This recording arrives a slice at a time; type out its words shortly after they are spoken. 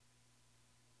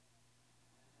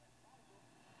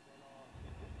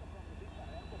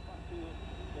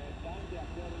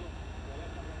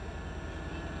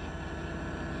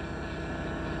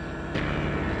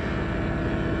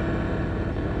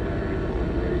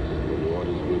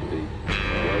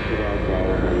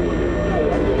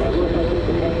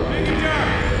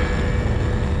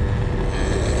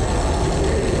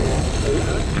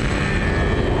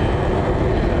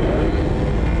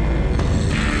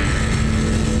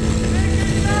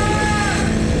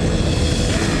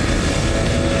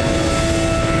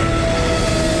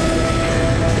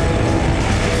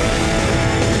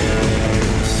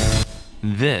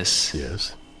This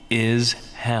is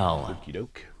hell.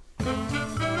 Okey-doke.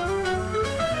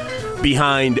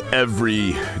 Behind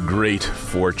every great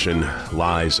fortune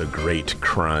lies a great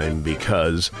crime,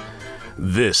 because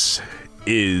this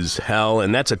is hell.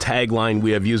 And that's a tagline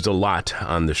we have used a lot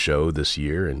on the show this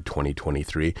year in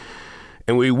 2023.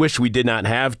 And we wish we did not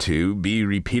have to be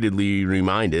repeatedly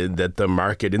reminded that the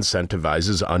market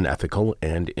incentivizes unethical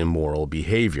and immoral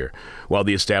behavior. While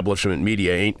the establishment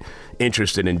media ain't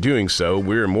interested in doing so,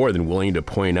 we're more than willing to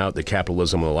point out that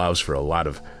capitalism allows for a lot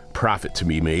of profit to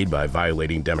be made by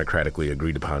violating democratically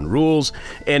agreed upon rules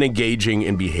and engaging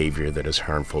in behavior that is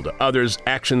harmful to others,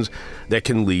 actions that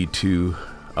can lead to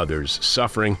others'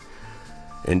 suffering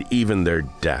and even their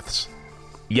deaths.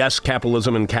 Yes,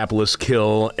 capitalism and capitalists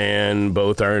kill, and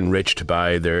both are enriched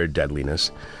by their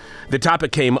deadliness. The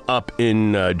topic came up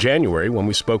in January when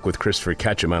we spoke with Christopher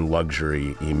Ketchum on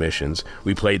luxury emissions.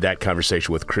 We played that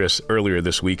conversation with Chris earlier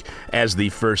this week as the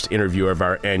first interview of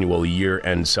our annual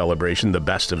year-end celebration, the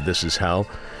best of This Is Hell.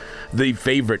 The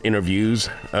favorite interviews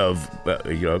of,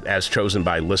 as chosen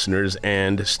by listeners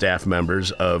and staff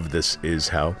members of This Is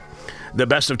Hell. The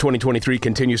best of 2023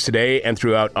 continues today and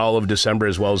throughout all of December,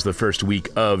 as well as the first week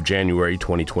of January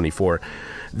 2024.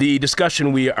 The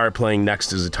discussion we are playing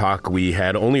next is a talk we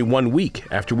had only 1 week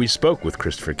after we spoke with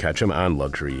Christopher Ketchum on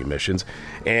luxury emissions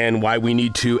and why we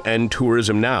need to end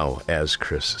tourism now, as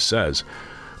Chris says.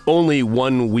 Only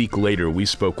 1 week later, we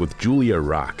spoke with Julia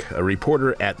Rock, a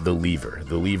reporter at The Lever,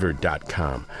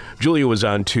 thelever.com. Julia was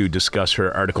on to discuss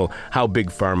her article, How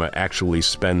Big Pharma Actually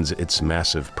Spends Its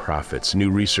Massive Profits. New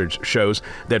research shows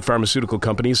that pharmaceutical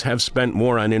companies have spent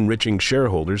more on enriching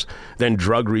shareholders than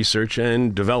drug research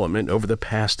and development over the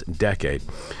past decade.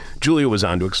 Julia was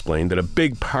on to explain that a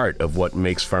big part of what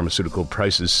makes pharmaceutical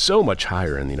prices so much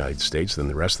higher in the United States than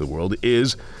the rest of the world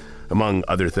is, among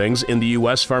other things, in the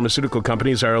U.S., pharmaceutical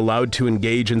companies are allowed to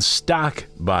engage in stock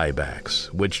buybacks,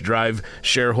 which drive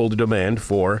shareholder demand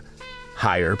for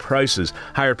higher prices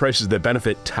that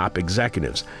benefit top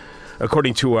executives.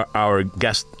 According to our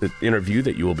guest interview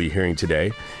that you will be hearing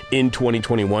today, in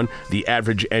 2021, the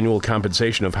average annual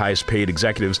compensation of highest paid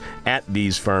executives at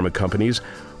these pharma companies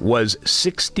was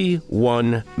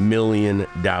 $61 million,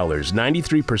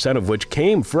 93% of which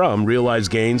came from realized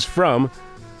gains from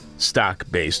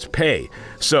stock-based pay.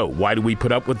 So why do we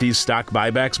put up with these stock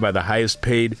buybacks by the highest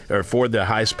paid, or for the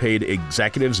highest paid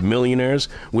executives, millionaires,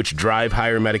 which drive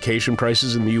higher medication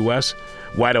prices in the U.S.?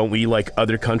 Why don't we, like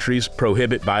other countries,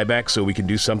 prohibit buybacks so we can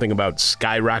do something about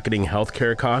skyrocketing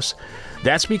healthcare costs?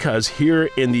 That's because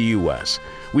here in the U.S.,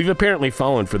 we've apparently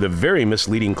fallen for the very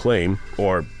misleading claim,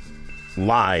 or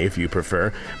lie if you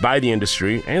prefer, by the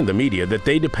industry and the media that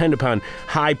they depend upon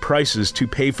high prices to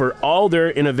pay for all their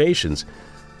innovations,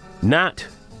 not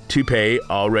to pay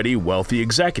already wealthy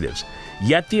executives.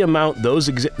 Yet the amount those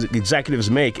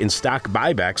executives make in stock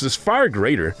buybacks is far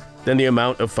greater than the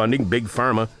amount of funding Big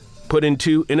Pharma put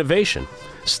into innovation.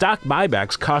 Stock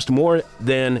buybacks cost more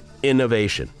than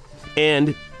innovation,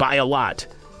 and by a lot.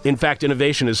 In fact,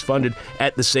 innovation is funded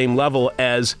at the same level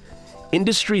as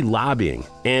industry lobbying,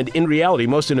 and in reality,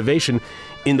 most innovation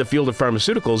in the field of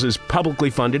pharmaceuticals is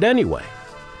publicly funded anyway.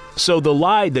 So the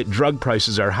lie that drug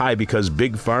prices are high because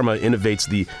Big Pharma innovates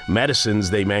the medicines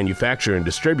they manufacture and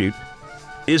distribute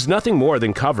is nothing more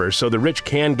than cover so the rich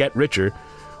can get richer,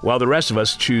 while the rest of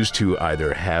us choose to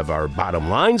either have our bottom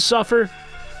line suffer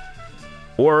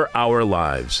or our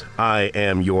lives. I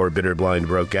am your bitter, blind,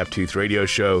 broke, gap-toothed radio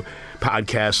show,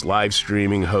 podcast, live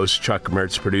streaming host Chuck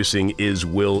Mertz. Producing is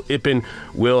Will Ippen.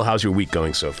 Will, how's your week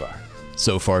going so far?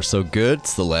 So far, so good.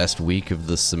 It's the last week of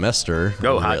the semester.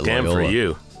 Oh, hot damn for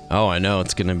you. Oh, I know.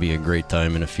 It's going to be a great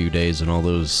time in a few days when all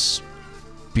those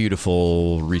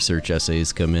beautiful research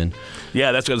essays come in.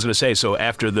 Yeah, that's what I was going to say. So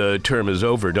after the term is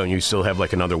over, don't you still have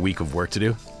like another week of work to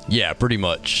do? Yeah, pretty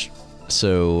much.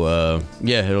 So,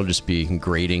 it'll just be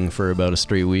grading for about a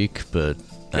straight week, but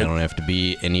I don't have to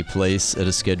be any place at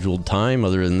a scheduled time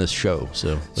other than this show.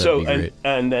 So that'd be great.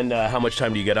 And then how much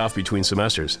time do you get off between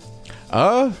semesters?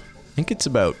 I think it's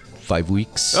about 5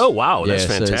 weeks. Oh, wow. That's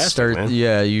fantastic, so man.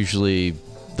 Yeah, usually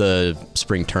the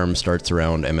spring term starts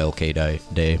around MLK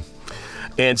Day.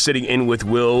 And sitting in with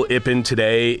Will Ippen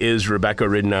today is Rebecca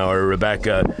Ridenour.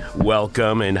 Rebecca,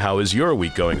 welcome, and how is your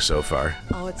week going so far?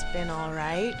 Oh, it's been all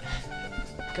right.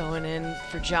 Going in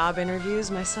for job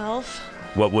interviews myself.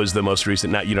 What was the most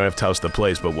recent, you don't have to tell us the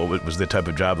place, but what was the type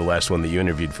of job, the last one that you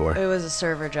interviewed for? It was a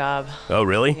server job. Oh,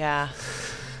 really? Yeah.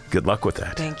 Good luck with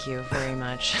that. Thank you very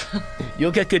much.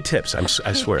 You'll get good tips,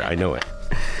 I swear, I know it.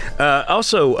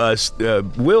 Also,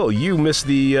 Will, you missed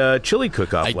the chili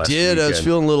cook-off last weekend. I did. I was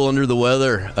feeling a little under the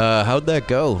weather. How'd that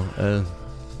go?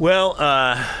 Well,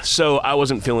 so I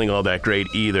wasn't feeling all that great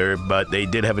either, but they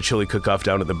did have a chili cook-off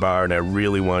down at the bar, and I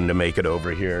really wanted to make it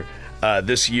over here.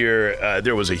 This year,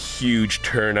 there was a huge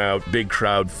turnout, big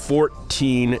crowd,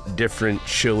 14 different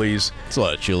chilies. It's a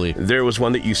lot of chili. There was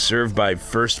one that you served by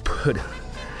first put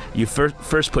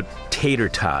tater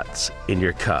tots in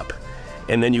your cup,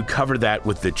 and then you cover that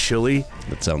with the chili,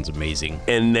 That sounds amazing.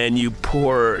 and then you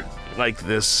pour like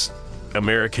this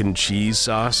American cheese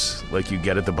sauce like you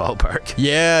get at the ballpark.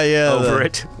 Yeah. Over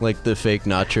it. Like the fake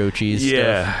nacho cheese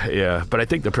stuff. Yeah. But I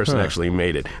think the person actually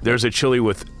made it. There's a chili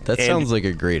with... That sounds like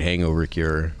a great hangover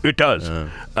cure. It does.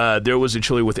 There was a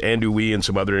chili with andouille and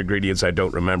some other ingredients I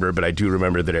don't remember, but I do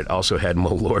remember that it also had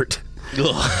Malort.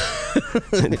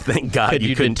 And thank God Could you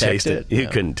you couldn't detect taste it. it? You Yeah.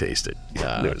 couldn't taste it.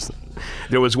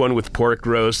 There was one with pork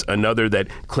roast, another that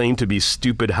claimed to be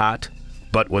stupid hot,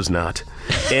 but was not.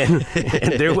 And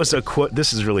there was a quote.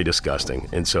 This is really disgusting,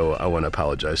 and so I want to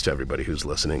apologize to everybody who's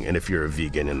listening. And if you're a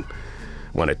vegan and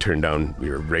want to turn down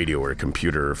your radio or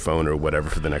computer or phone or whatever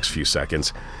for the next few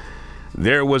seconds,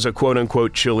 there was a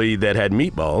quote-unquote chili that had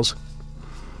meatballs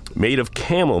made of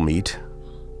camel meat,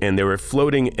 and they were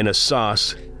floating in a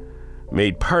sauce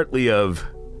made partly of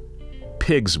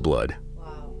pig's blood.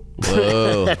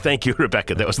 Whoa. Thank you,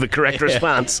 Rebecca. That was the correct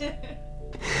response.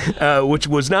 Which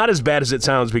was not as bad as it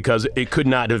sounds, because it could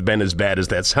not have been as bad as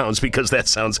that sounds, because that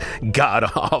sounds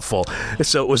god-awful.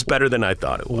 So it was better than I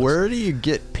thought it was. Where do you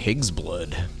get pig's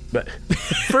blood? But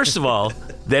first of all,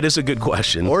 that is a good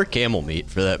question. Or camel meat,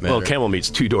 for that matter. Well, camel meat's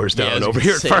 2 doors Yeah, I down was over gonna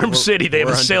here at say, Farm we're- City. They have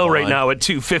we're a on sale right Devon. now at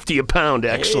 $2.50 a pound,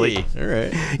 actually. Hey, all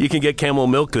right. You can get camel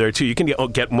milk there, too. You can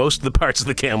get most of the parts of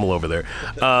the camel over there.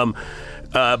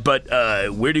 But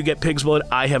where do you get pig's blood?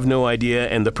 I have no idea.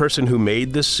 And the person who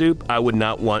made this soup,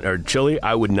 or chili,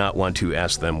 I would not want to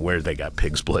ask them where they got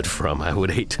pig's blood from. I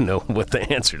would hate to know what the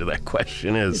answer to that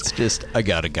question is. It's just, I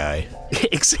got a guy.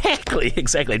 Exactly.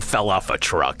 It fell off a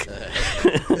truck.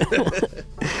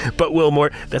 But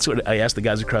Wilmore, that's what I asked the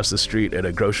guys across the street at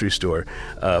a grocery store.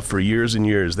 For years and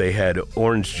years, they had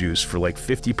orange juice for like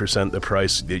 50% the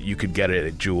price that you could get it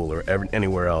at Jewel or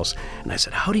anywhere else. And I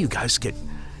said, how do you guys get,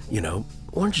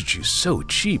 orange juice so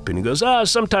cheap? And he goes,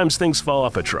 sometimes things fall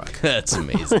off a truck. That's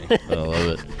amazing. I love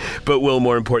it. But Will,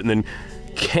 more important than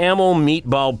camel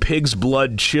meatball pig's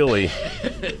blood chili.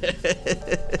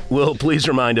 Will, please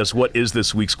remind us, what is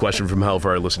this week's question from hell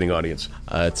for our listening audience?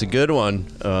 It's a good one.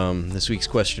 This week's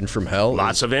question from hell.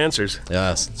 Lots of answers.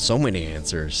 So many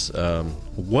answers.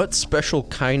 What special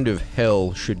kind of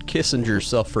hell should Kissinger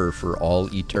suffer for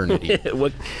all eternity?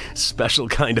 What special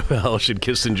kind of hell should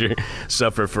Kissinger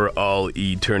suffer for all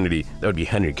eternity? That would be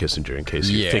Henry Kissinger, in case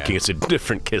you're thinking it's a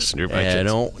different Kissinger by Yeah,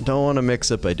 chance. don't want to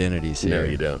mix up identities here. No,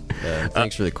 you don't.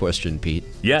 Thanks for the question, Pete.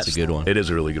 Yes, it's a good one. It is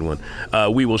a really good one.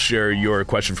 We will share your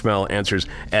question from hell answers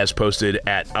as posted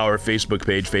at our Facebook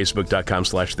page,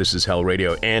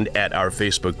 facebook.com/thisishellradio, and at our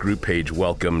Facebook group page,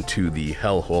 Welcome to the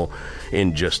Hellhole,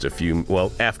 in just a few,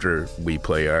 after we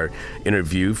play our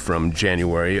interview from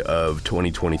January of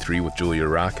 2023 with Julia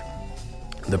Rock.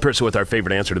 The person with our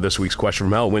favorite answer to this week's question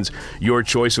from hell wins your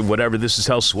choice of whatever This Is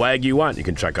Hell swag you want. You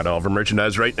can check out all of our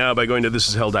merchandise right now by going to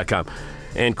thisishell.com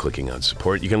and clicking on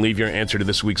support. You can leave your answer to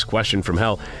this week's question from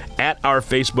hell at our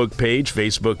Facebook page,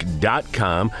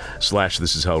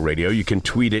 facebook.com/thisishellradio. You can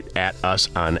tweet it at us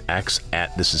on X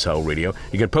at thisishellradio.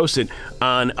 You can post it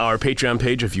on our Patreon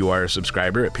page if you are a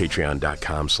subscriber at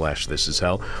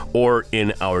patreon.com/thisishell, or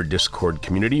in our Discord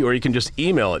community, or you can just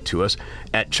email it to us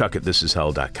at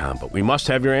chuck@thisishell.com. But we must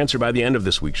have your answer by the end of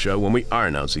this week's show, when we are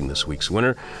announcing this week's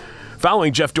winner.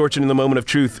 Following Jeff Dorchin in the Moment of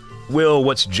Truth, Will,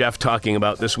 what's Jeff talking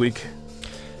about this week?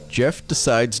 Jeff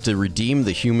decides to redeem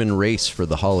the human race for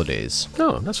the holidays.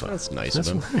 Oh, that's fine. That's nice That's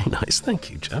of him. very nice.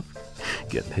 Thank you, Jeff.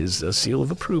 Get his seal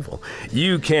of approval.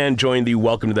 You can join the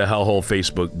Welcome to the Hellhole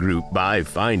Facebook group by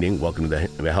finding Welcome to the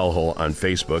Hellhole on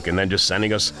Facebook and then just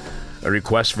sending us a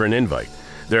request for an invite.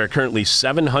 There are currently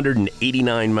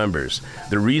 789 members.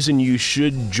 The reason you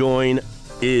should join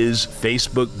is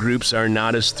Facebook groups are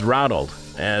not as throttled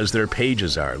as their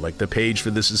pages are, like the page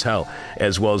for This Is Hell,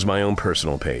 as well as my own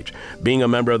personal page. Being a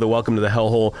member of the Welcome to the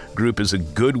Hellhole group is a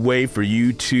good way for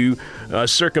you to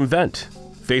circumvent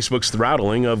Facebook's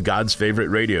throttling of God's favorite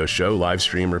radio show, live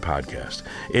stream, or podcast.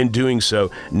 In doing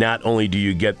so, not only do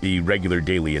you get the regular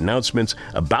daily announcements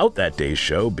about that day's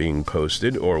show being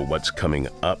posted, or what's coming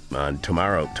up on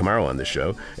tomorrow on the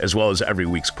show, as well as every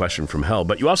week's question from hell,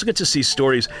 but you also get to see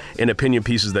stories and opinion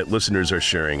pieces that listeners are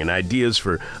sharing, and ideas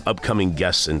for upcoming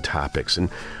guests and topics, and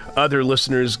other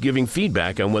listeners giving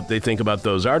feedback on what they think about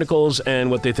those articles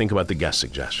and what they think about the guest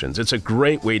suggestions. It's a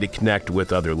great way to connect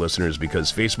with other listeners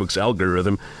because Facebook's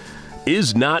algorithm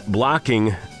is not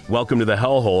blocking welcome to the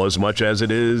hellhole as much as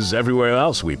it is everywhere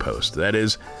else we post. That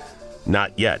is,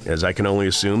 not yet, as I can only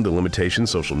assume the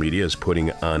limitations social media is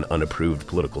putting on unapproved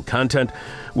political content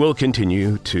will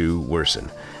continue to worsen.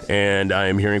 And I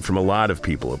am hearing from a lot of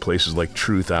people at places like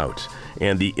Truth Out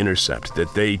and The Intercept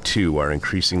that they too are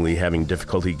increasingly having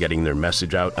difficulty getting their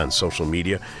message out on social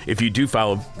media. If you do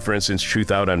follow, for instance,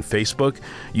 Truth Out on Facebook,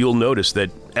 you'll notice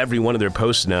that every one of their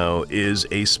posts now is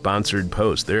a sponsored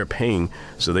post. They're paying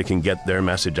so they can get their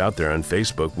message out there on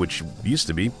Facebook, which used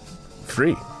to be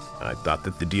free. I thought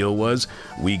that the deal was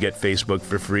we get Facebook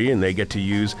for free and they get to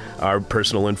use our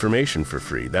personal information for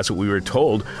free. That's what we were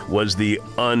told was the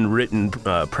unwritten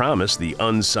promise, the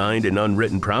unsigned and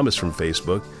unwritten promise from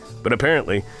Facebook. But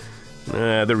apparently,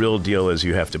 the real deal is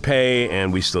you have to pay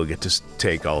and we still get to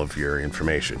take all of your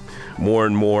information. More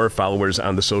and more followers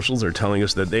on the socials are telling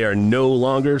us that they are no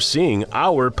longer seeing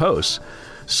our posts.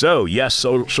 So, yes,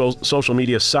 social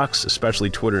media sucks, especially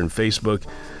Twitter and Facebook.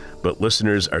 But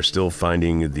listeners are still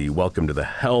finding the Welcome to the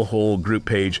Hellhole group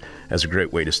page as a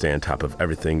great way to stay on top of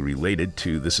everything related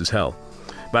to This Is Hell.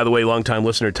 By the way, longtime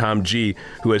listener Tom G.,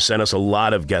 who has sent us a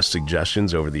lot of guest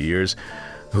suggestions over the years,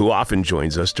 who often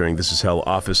joins us during This Is Hell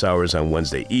office hours on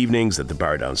Wednesday evenings at the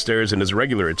bar downstairs and is a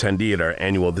regular attendee at our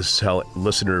annual This Is Hell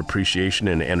listener appreciation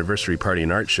and anniversary party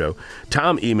and art show.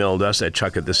 Tom emailed us at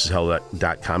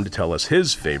chuck@thisishell.com to tell us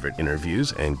his favorite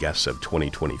interviews and guests of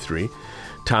 2023.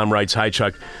 Tom writes, "Hi,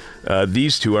 Chuck.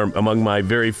 These two are among my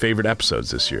very favorite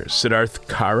episodes this year. Siddharth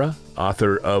Kara,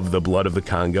 author of The Blood of the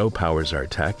Congo, Powers Our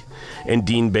Tech, and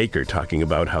Dean Baker talking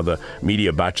about how the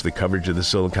media botched the coverage of the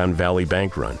Silicon Valley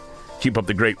bank run. Keep up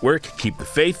the great work. Keep the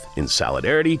faith. In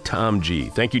solidarity, Tom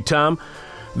G." Thank you, Tom.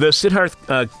 The Siddharth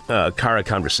Kara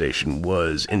conversation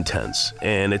was intense,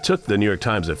 and it took the New York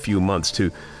Times a few months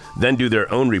to then do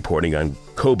their own reporting on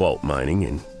cobalt mining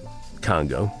in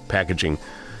Congo, packaging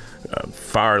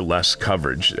far less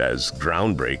coverage as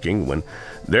groundbreaking when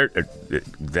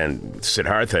then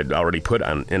Siddharth had already put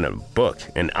on in a book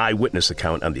an eyewitness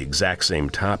account on the exact same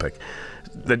topic.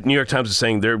 The New York Times is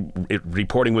saying their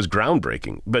reporting was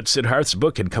groundbreaking, but Siddharth's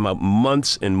book had come out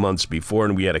months and months before,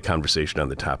 and we had a conversation on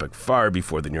the topic far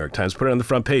before the New York Times put it on the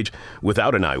front page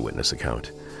without an eyewitness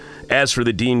account. As for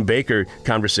the Dean Baker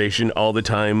conversation, at the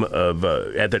time of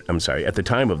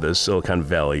the Silicon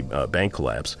Valley bank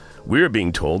collapse, we were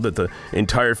being told that the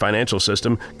entire financial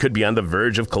system could be on the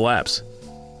verge of collapse,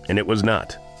 and it was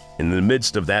not. In the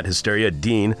midst of that hysteria,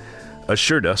 Dean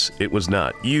assured us it was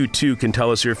not. You too can tell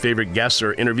us your favorite guests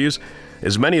or interviews,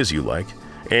 as many as you like.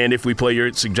 And if we play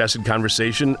your suggested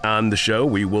conversation on the show,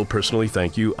 we will personally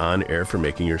thank you on air for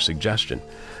making your suggestion.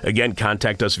 Again,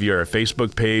 contact us via our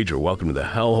Facebook page or Welcome to the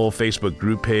Hellhole Facebook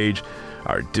group page,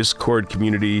 our Discord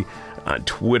community, on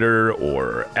Twitter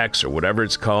or X or whatever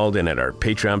it's called, and at our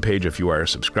Patreon page if you are a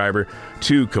subscriber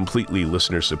to completely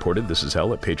listener-supported This Is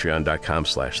Hell at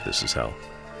patreon.com/thisishell.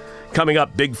 Coming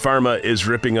up, Big Pharma is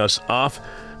ripping us off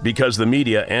because the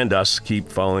media and us keep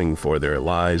falling for their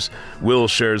lies. Will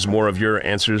shares more of your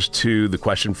answers to the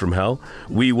question from hell.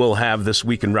 We will have This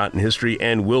Week in Rotten History,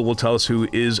 and Will tell us who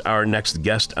is our next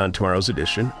guest on tomorrow's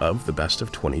edition of the Best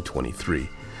of 2023.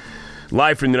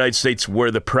 Live from the United States,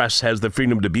 where the press has the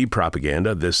freedom to be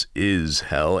propaganda, this is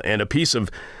hell. And a piece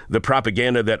of the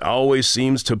propaganda that they always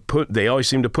seem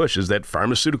to push is that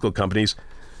pharmaceutical companies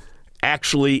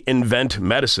actually invent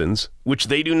medicines, which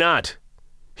they do not.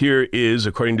 Here is,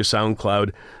 according to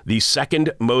SoundCloud, the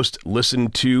second most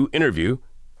listened to interview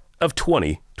of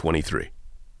 2023.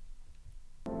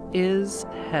 Is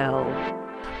hell.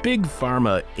 Big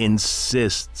Pharma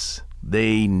insists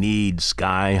they need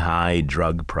sky-high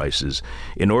drug prices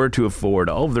in order to afford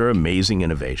all of their amazing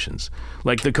innovations,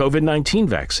 like the COVID-19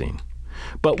 vaccine.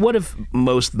 But what if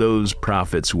most of those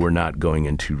profits were not going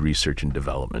into research and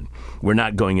development? We're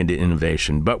not going into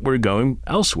innovation, but we're going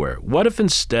elsewhere. What if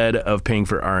instead of paying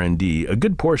for R&D, a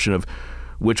good portion of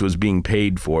which was being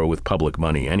paid for with public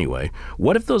money anyway,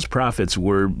 what if those profits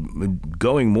were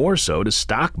going more so to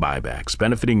stock buybacks,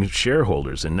 benefiting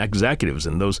shareholders and executives,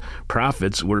 and those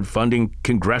profits were funding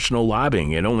congressional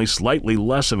lobbying at only slightly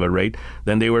less of a rate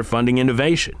than they were funding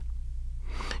innovation?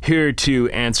 Here to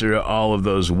answer all of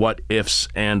those what-ifs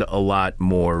and a lot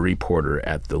more, reporter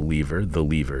at The Lever,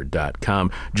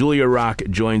 thelever.com, Julia Rock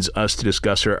joins us to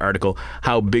discuss her article,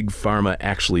 How Big Pharma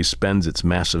Actually Spends Its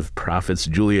Massive Profits.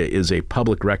 Julia is a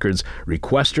public records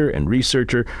requester and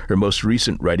researcher. Her most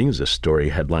recent writing is a story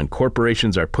headlined,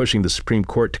 Corporations Are Pushing the Supreme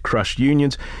Court to Crush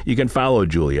Unions. You can follow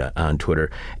Julia on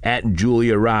Twitter at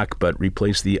Julia Rock, but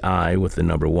replace the I with the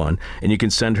number 1. And you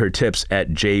can send her tips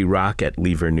at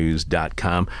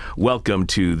jrock@levernews.com. Welcome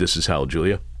to This Is Hell,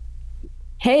 Julia.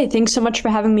 Hey, thanks so much for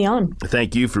having me on.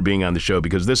 Thank you for being on the show,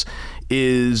 because this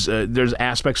is, there's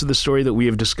aspects of the story that we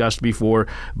have discussed before,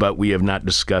 but we have not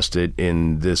discussed it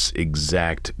in this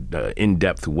exact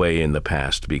in-depth way in the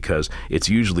past, because it's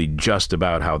usually just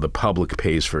about how the public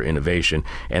pays for innovation,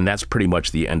 and that's pretty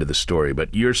much the end of the story.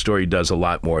 But your story does a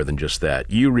lot more than just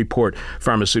that. You report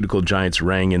pharmaceutical giants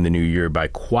rang in the new year by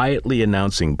quietly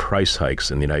announcing price hikes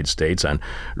in the United States on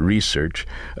research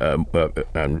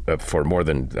for more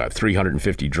than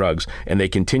 350 drugs, and they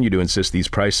continue to insist these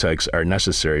price hikes are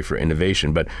necessary for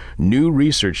innovation. But new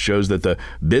research shows that the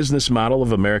business model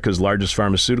of America's largest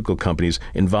pharmaceutical companies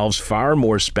involves far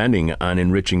more spending on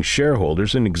enriching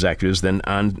shareholders and executives than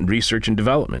on research and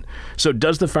development. So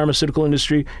does the pharmaceutical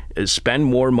industry spend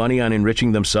more money on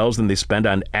enriching themselves than they spend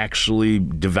on actually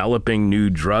developing new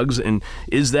drugs? And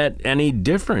is that any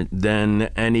different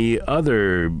than any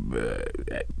other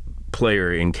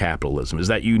player in capitalism? Is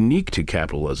that unique to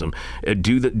capitalism?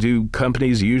 Do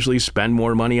companies usually spend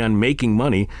more money on making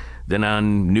money than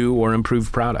on new or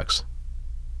improved products?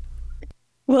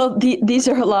 Well, these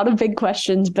are a lot of big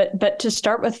questions, but to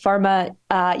start with pharma,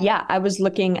 I was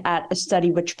looking at a study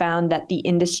which found that the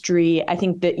industry, I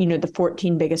think that, the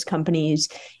 14 biggest companies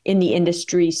in the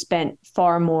industry spent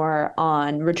far more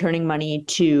on returning money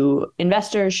to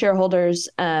investors, shareholders,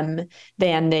 than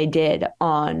they did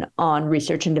on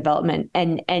research and development.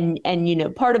 And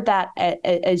part of that,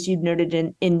 as you noted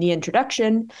in the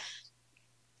introduction,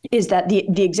 is that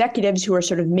the executives who are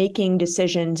sort of making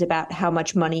decisions about how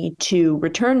much money to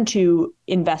return to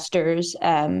investors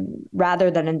rather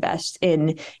than invest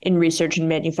in research and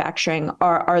manufacturing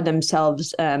are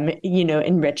themselves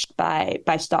enriched by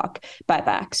stock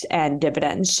buybacks and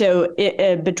dividends. So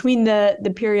between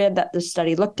the period that the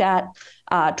study looked at,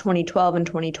 2012 and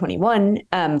 2021,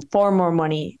 far more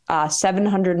money,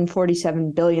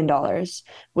 $747 billion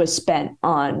was spent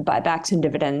on buybacks and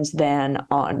dividends than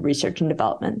on research and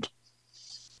development.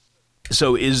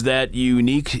 So is that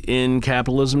unique in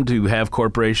capitalism to have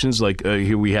corporations like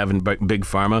here we have in Big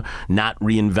Pharma not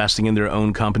reinvesting in their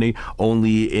own company,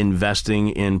 only investing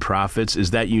in profits?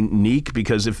 Is that unique?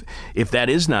 Because if that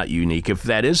is not unique, if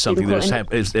that is something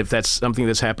if that's something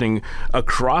that's happening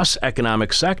across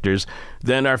economic sectors,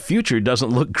 then our future doesn't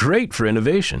look great for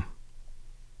innovation.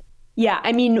 Yeah,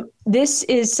 I mean, this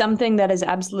is something that is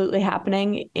absolutely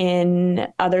happening in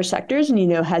other sectors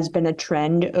and, has been a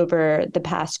trend over the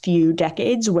past few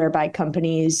decades whereby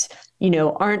companies,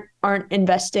 aren't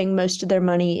investing most of their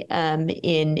money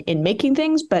in making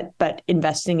things, but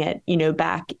investing it,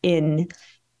 back in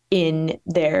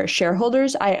their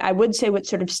shareholders. I would say what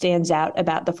sort of stands out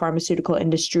about the pharmaceutical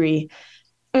industry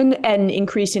and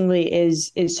increasingly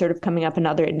is sort of coming up in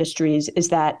other industries is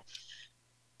that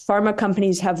pharma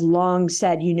companies have long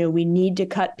said, we need to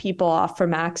cut people off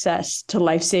from access to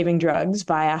life-saving drugs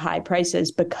via high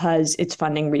prices because it's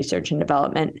funding research and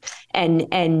development.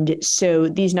 And so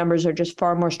these numbers are just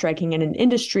far more striking in an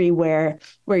industry where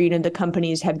the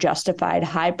companies have justified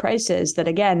high prices that,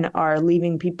 again, are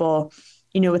leaving people,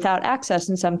 without access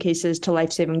in some cases to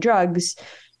life-saving drugs.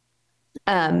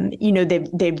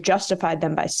 They've justified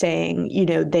them by saying,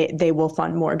 they will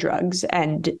fund more drugs.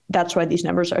 And that's why these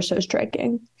numbers are so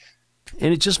striking.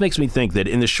 And it just makes me think that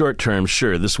in the short term,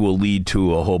 sure, this will lead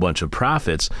to a whole bunch of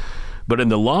profits. But in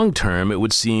the long term, it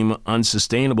would seem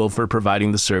unsustainable for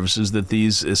providing the services that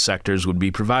these sectors would be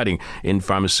providing. In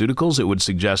pharmaceuticals, it would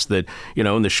suggest that,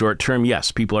 in the short term,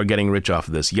 yes, people are getting rich off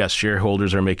of this. Yes,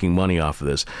 shareholders are making money off of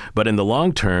this. But in the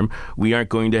long term, we aren't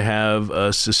going to have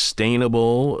a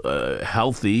sustainable,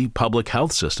 healthy public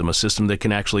health system, a system that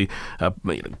can actually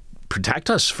protect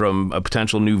us from a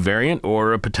potential new variant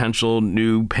or a potential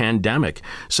new pandemic.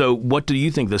 So what do you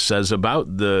think this says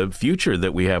about the future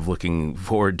that we have looking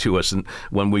forward to us and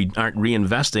when we aren't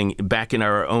reinvesting back in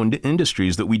our own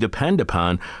industries that we depend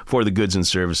upon for the goods and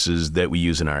services that we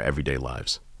use in our everyday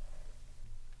lives?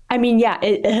 I mean,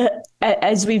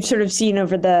 as we've sort of seen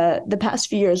over the past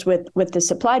few years with the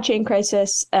supply chain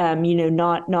crisis,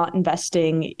 not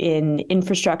investing in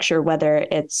infrastructure, whether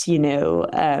it's,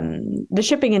 the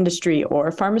shipping industry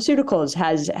or pharmaceuticals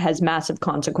has massive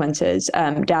consequences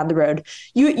down the road.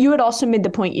 You had also made the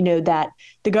point, that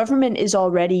the government is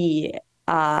already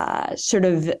sort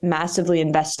of massively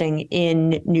investing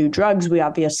in new drugs. We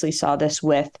obviously saw this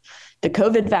with the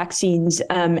COVID vaccines.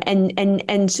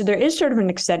 And so there is sort of an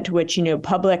extent to which,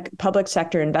 public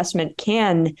sector investment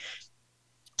can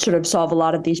sort of solve a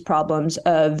lot of these problems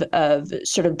of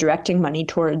sort of directing money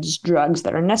towards drugs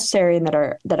that are necessary and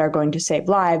that are going to save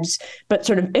lives. But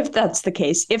sort of if that's the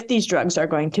case, if these drugs are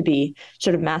going to be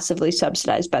sort of massively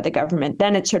subsidized by the government,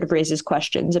 then it sort of raises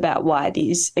questions about why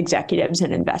these executives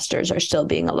and investors are still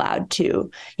being allowed to,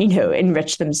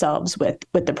 enrich themselves with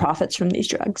the profits from these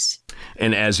drugs.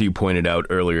 And as you pointed out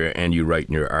earlier, and you write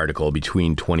in your article,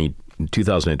 between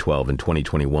 2012 and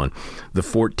 2021, the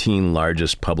 14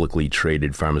 largest publicly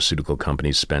traded pharmaceutical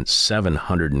companies spent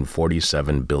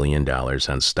 $747 billion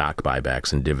on stock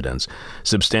buybacks and dividends,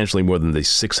 substantially more than the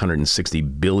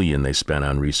 $660 billion they spent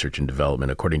on research and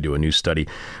development, according to a new study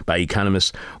by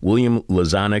economist William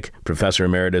Lazonick, professor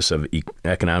emeritus of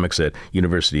economics at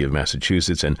University of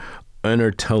Massachusetts, and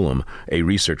Einar Tillum, a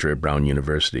researcher at Brown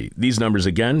University. These numbers,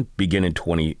 again, begin in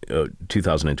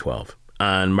 2012.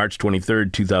 On March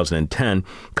 23rd, 2010,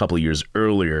 a couple of years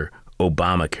earlier,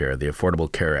 Obamacare, the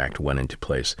Affordable Care Act, went into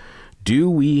place. Do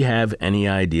we have any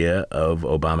idea of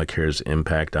Obamacare's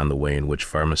impact on the way in which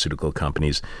pharmaceutical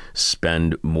companies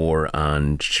spend more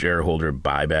on shareholder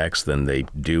buybacks than they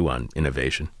do on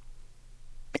innovation?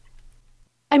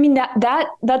 I mean,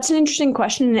 that's an interesting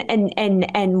question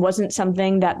and wasn't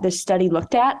something that this study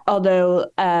looked at. Although,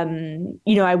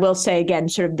 I will say again,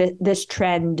 sort of this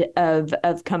trend of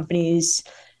companies,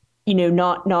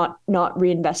 not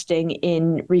reinvesting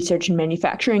in research and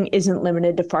manufacturing isn't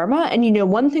limited to pharma.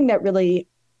 And, one thing that really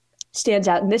stands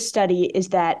out in this study is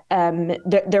that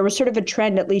there was sort of a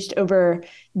trend, at least over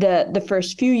the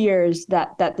first few years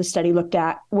that the study looked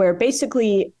at, where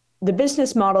basically the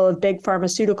business model of big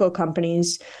pharmaceutical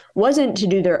companies wasn't to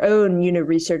do their own,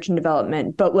 research and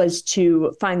development, but was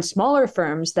to find smaller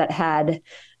firms that had,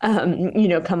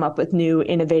 come up with new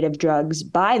innovative drugs,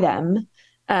 buy them,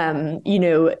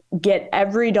 get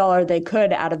every dollar they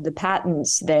could out of the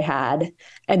patents they had,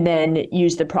 and then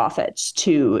use the profits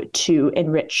to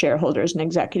enrich shareholders and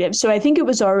executives. So I think it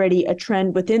was already a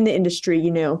trend within the industry,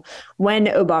 when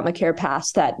Obamacare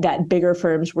passed, that bigger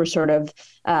firms were sort of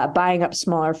buying up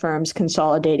smaller firms,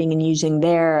 consolidating and using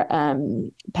their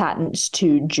patents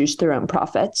to juice their own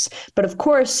profits. But of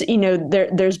course,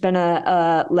 there's been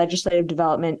a legislative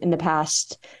development in the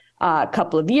past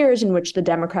couple of years in which the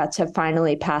Democrats have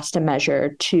finally passed a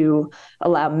measure to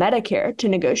allow Medicare to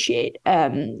negotiate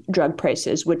drug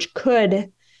prices, which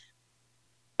could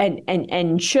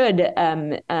and should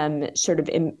sort of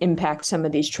impact some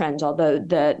of these trends. Although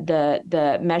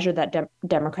the measure that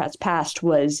Democrats passed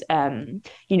was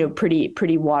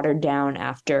pretty watered down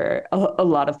after a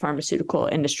lot of pharmaceutical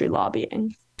industry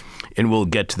lobbying. And we'll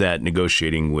get to that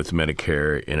negotiating with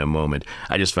Medicare in a moment.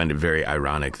 I just find it very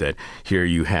ironic that here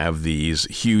you have these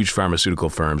huge pharmaceutical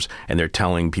firms and they're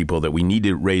telling people that we need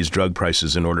to raise drug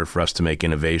prices in order for us to make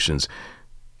innovations.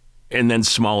 And then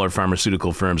smaller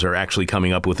pharmaceutical firms are actually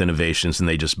coming up with innovations and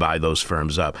they just buy those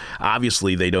firms up.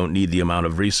 Obviously, they don't need the amount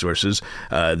of resources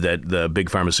that the big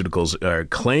pharmaceuticals are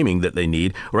claiming that they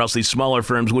need, or else these smaller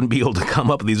firms wouldn't be able to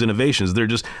come up with these innovations.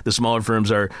 The smaller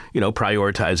firms are,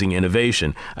 prioritizing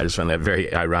innovation. I just find that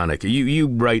very ironic. You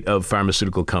write of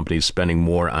pharmaceutical companies spending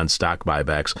more on stock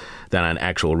buybacks than on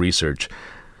actual research.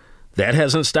 That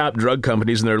hasn't stopped drug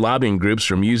companies and their lobbying groups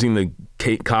from using the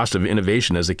cost of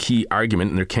innovation as a key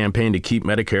argument in their campaign to keep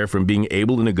Medicare from being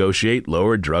able to negotiate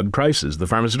lower drug prices. The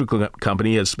pharmaceutical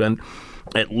company has spent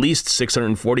at least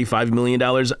 $645 million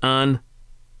on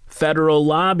federal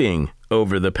lobbying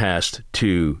over the past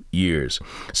 2 years.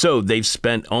 So they've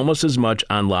spent almost as much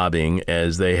on lobbying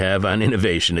as they have on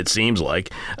innovation, it seems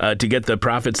like, to get the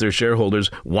profits their shareholders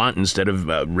want instead of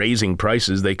raising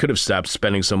prices. They could have stopped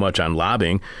spending so much on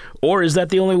lobbying. Or is that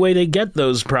the only way they get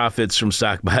those profits from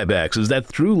stock buybacks? Is that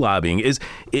through lobbying? Is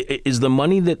the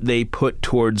money that they put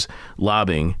towards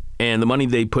lobbying and the money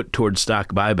they put towards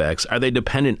stock buybacks, are they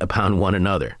dependent upon one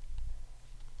another?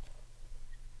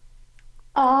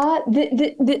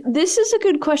 This is a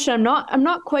good question. I'm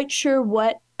not quite sure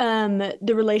what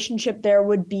the relationship there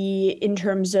would be in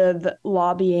terms of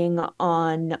lobbying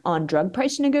on drug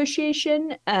price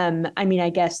negotiation. I mean, I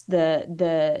guess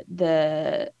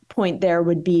the point there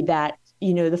would be that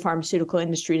the pharmaceutical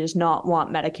industry does not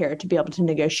want Medicare to be able to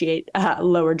negotiate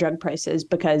lower drug prices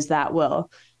because that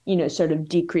will sort of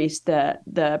decrease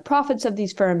the profits of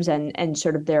these firms and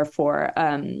sort of therefore,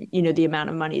 the amount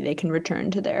of money they can return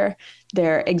to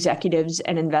their executives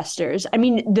and investors. I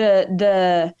mean,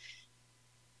 the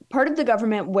part of the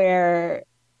government where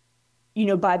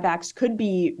buybacks could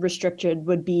be restricted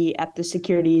would be at the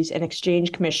Securities and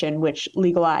Exchange Commission, which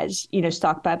legalized,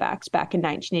 stock buybacks back in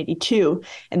 1982.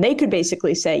 And they could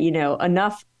basically say,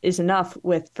 enough is enough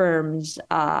with firms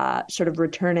sort of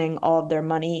returning all of their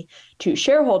money to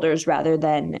shareholders rather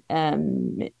than,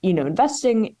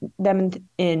 investing them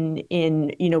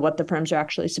in what the firms are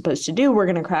actually supposed to do. We're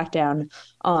going to crack down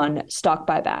on stock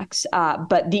buybacks.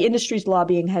 But the industry's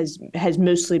lobbying has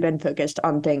mostly been focused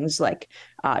on things like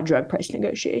drug price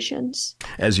negotiations.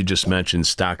 As you just mentioned,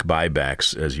 stock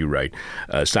buybacks, as you write,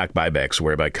 stock buybacks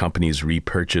whereby companies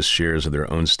repurchase shares of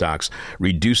their own stocks,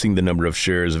 reducing the number of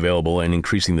shares available and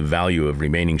increasing the value of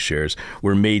remaining shares,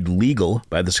 were made legal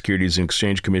by the Securities and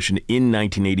Exchange Commission in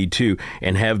 1982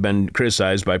 and have been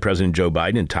criticized by President Joe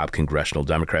Biden and top congressional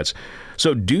Democrats.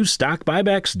 So do stock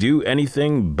buybacks do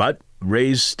anything but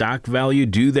raise stock value?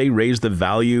 Do they raise the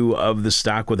value of the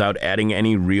stock without adding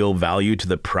any real value to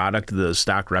the product the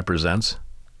stock represents?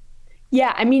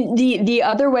 Yeah, I mean, the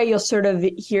other way you'll sort of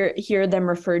hear them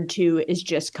referred to is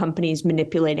just companies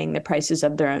manipulating the prices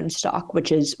of their own stock,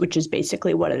 which is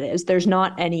basically what it is. There's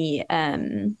not any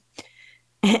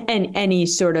any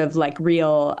sort of like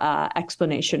real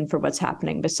explanation for what's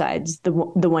happening besides the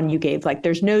one you gave. Like,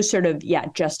 there's no sort of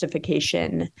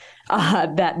justification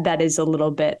that is a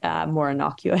little bit more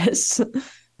innocuous.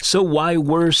 So why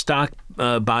were stock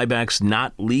buybacks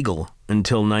not legal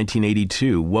until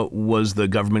 1982? What was the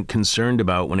government concerned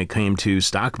about when it came to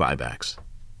stock buybacks?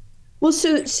 Well,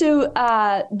 so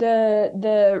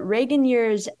the Reagan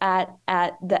years at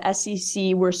the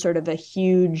SEC were sort of a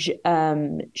huge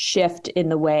shift in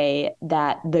the way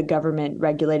that the government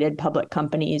regulated public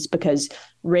companies, because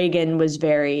Reagan was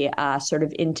very sort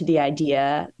of into the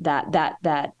idea that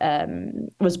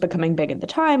was becoming big at the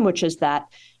time, which is that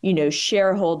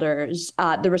shareholders,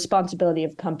 the responsibility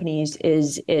of companies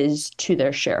is to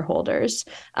their shareholders,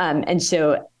 and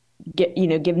so.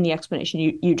 Given the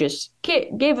explanation you just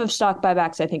gave of stock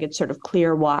buybacks, I think it's sort of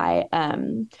clear why,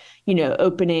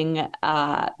 opening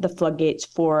the floodgates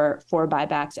for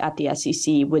buybacks at the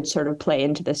SEC would sort of play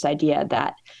into this idea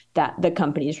that the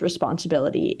company's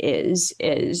responsibility is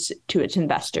to its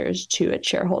investors, to its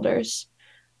shareholders.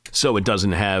 So it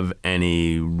doesn't have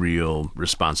any real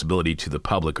responsibility to the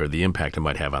public or the impact it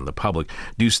might have on the public.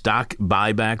 Do stock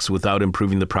buybacks, without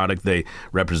improving the product they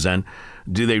represent,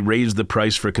 do they raise the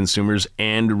price for consumers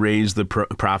and raise the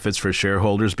profits for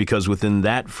shareholders? Because within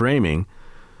that framing,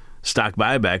 stock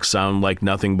buybacks sound like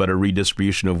nothing but a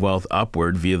redistribution of wealth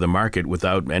upward via the market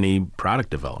without any product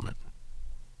development.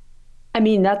 I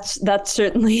mean, that's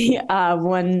certainly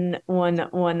one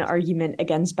argument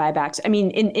against buybacks. I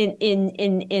mean,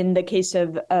 in the case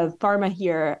of pharma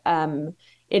here,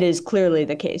 it is clearly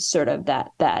the case sort of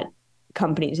that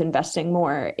companies investing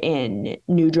more in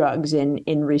new drugs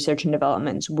in research and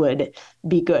developments would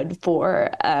be good for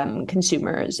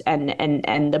consumers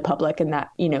and the public, and that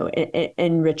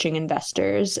enriching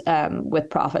investors with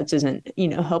profits isn't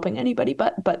helping anybody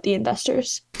but the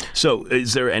investors. So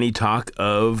is there any talk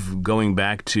of going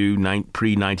back to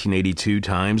pre-1982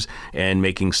 times and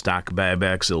making stock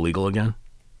buybacks illegal again?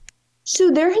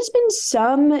 So there has been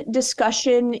some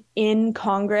discussion in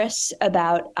Congress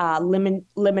about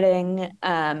limiting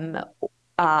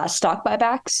stock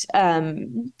buybacks.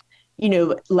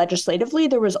 Legislatively,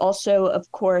 there was also, of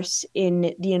course,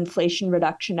 in the Inflation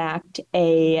Reduction Act,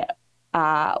 a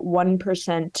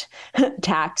 1%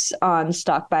 tax on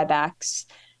stock buybacks.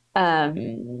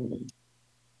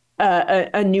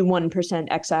 A new 1%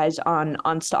 excise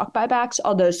on stock buybacks,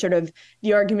 although sort of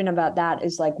the argument about that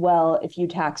is like, well, if you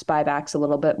tax buybacks a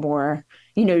little bit more,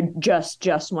 just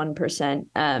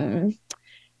 1%,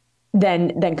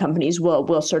 then companies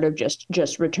will sort of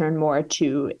just return more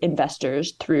to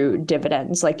investors through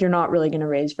dividends. Like, you're not really going to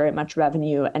raise very much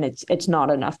revenue, and it's not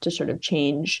enough to sort of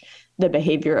change the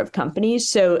behavior of companies.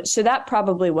 So that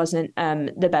probably wasn't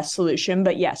the best solution.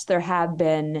 But yes, there have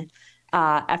been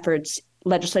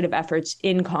legislative efforts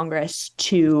in Congress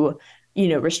to,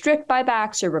 restrict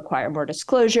buybacks or require more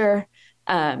disclosure.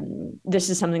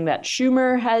 This is something that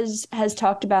Schumer has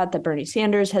talked about, that Bernie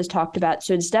Sanders has talked about.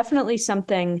 So it's definitely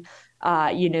something,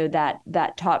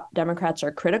 that top Democrats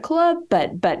are critical of,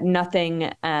 but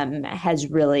nothing has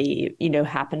really,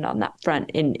 happened on that front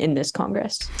in this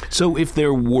Congress. So if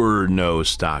there were no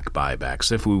stock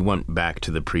buybacks, if we went back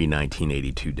to the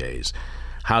pre-1982 days,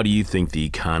 how do you think the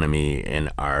economy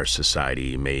and our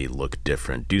society may look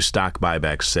different? Do stock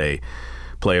buybacks, say,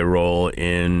 play a role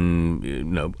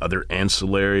in other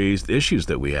ancillary issues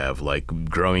that we have, like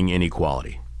growing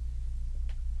inequality?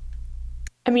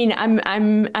 I mean,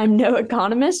 I'm no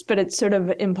economist, but it's sort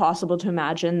of impossible to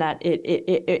imagine that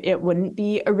it wouldn't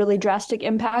be a really drastic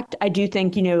impact. I do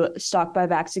think, stock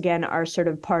buybacks again are sort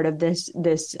of part of this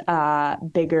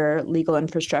bigger legal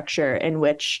infrastructure in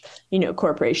which,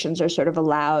 corporations are sort of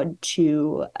allowed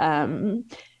to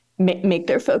make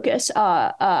their focus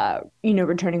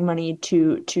returning money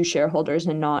to shareholders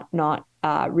and not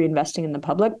reinvesting in the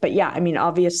public. But yeah, I mean,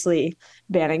 obviously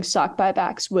banning stock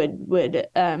buybacks would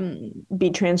be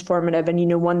transformative.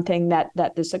 And one thing that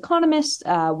this economist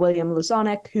William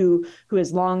Lazonick, who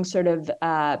has long sort of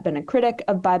been a critic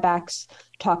of buybacks,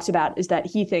 talks about is that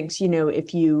he thinks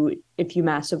if you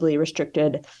massively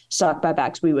restricted stock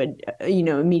buybacks, we would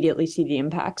immediately see the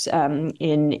impacts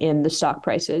in the stock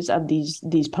prices of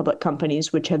these public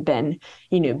companies, which have been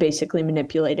basically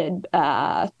manipulated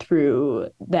through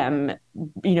them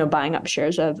buying up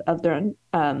shares of their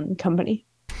own company.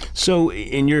 So,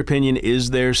 in your opinion, is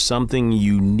there something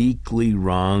uniquely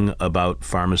wrong about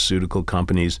pharmaceutical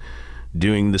companies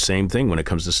doing the same thing when it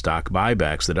comes to stock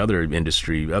buybacks that other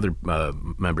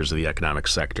members of the economic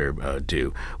sector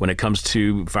do? When it comes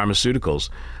to pharmaceuticals,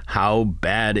 how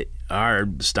bad are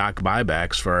stock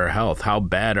buybacks for our health? How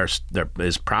bad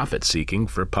is profit seeking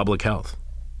for public health?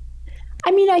 I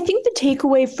mean, I think the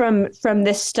takeaway from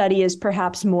this study is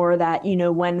perhaps more that,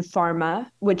 when Pharma,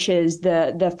 which is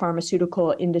the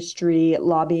pharmaceutical industry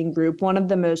lobbying group, one of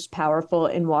the most powerful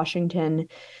in Washington,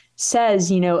 says,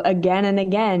 again and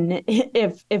again,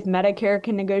 if Medicare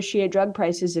can negotiate drug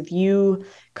prices, if you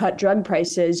cut drug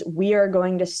prices, we are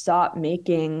going to stop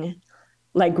making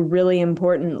like really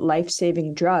important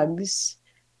life-saving drugs.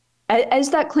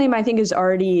 As that claim, I think, is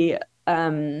already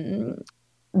been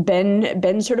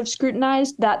sort of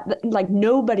scrutinized, that like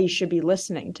nobody should be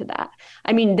listening to that.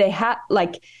 I mean, they have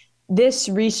like this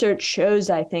research shows,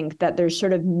 I think, that there's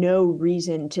sort of no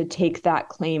reason to take that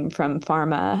claim from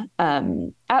Pharma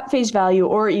at face value,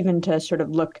 or even to sort of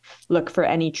look for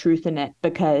any truth in it,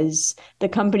 because the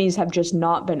companies have just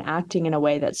not been acting in a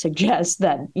way that suggests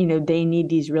that they need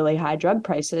these really high drug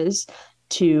prices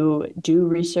to do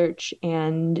research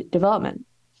and development.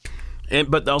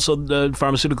 But also the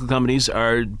pharmaceutical companies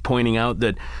are pointing out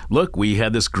that, look, we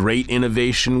had this great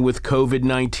innovation with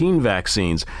COVID-19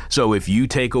 vaccines. So if you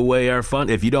take away our fund,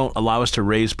 if you don't allow us to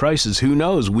raise prices, who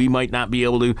knows? We might not be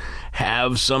able to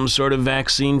have some sort of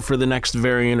vaccine for the next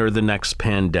variant or the next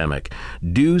pandemic.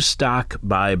 Do stock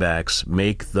buybacks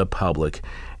make the public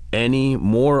any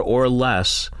more or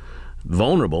less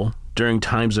vulnerable during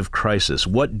times of crisis?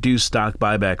 What do stock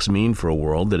buybacks mean for a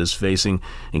world that is facing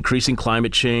increasing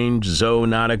climate change,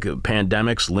 zoonotic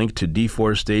pandemics linked to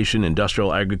deforestation,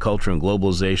 industrial agriculture, and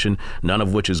globalization, none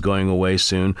of which is going away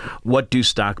soon? What do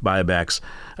stock buybacks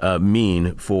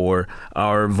mean for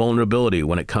our vulnerability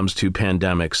when it comes to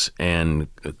pandemics and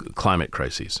climate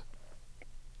crises?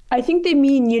 I think they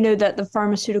mean, that the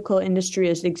pharmaceutical industry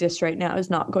as it exists right now is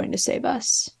not going to save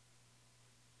us.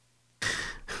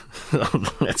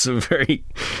 That's a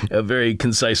very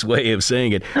concise way of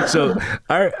saying it. So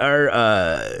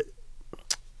our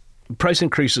price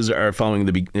increases are following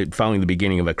the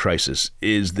beginning of a crisis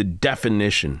is the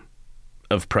definition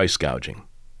of price gouging.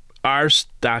 Are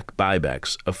stock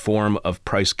buybacks a form of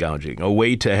price gouging, a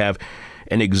way to have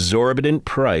an exorbitant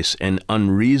price, an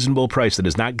unreasonable price that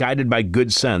is not guided by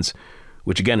good sense,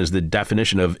 which again is the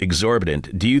definition of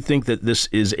exorbitant? Do you think that this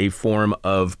is a form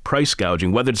of price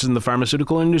gouging, whether it's in the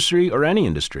pharmaceutical industry or any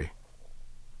industry?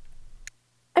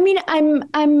 I mean,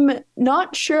 I'm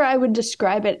not sure I would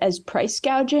describe it as price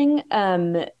gouging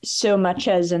so much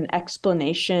as an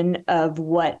explanation of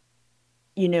what,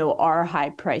 our high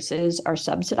prices are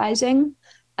subsidizing.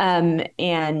 And,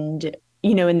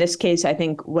 in this case, I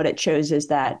think what it shows is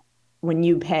that when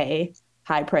you pay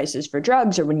high prices for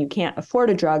drugs, or when you can't afford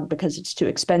a drug because it's too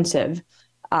expensive,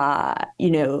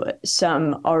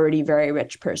 some already very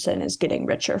rich person is getting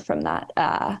richer from that.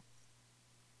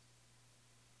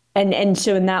 And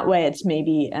so in that way, it's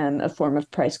maybe a form of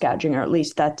price gouging, or at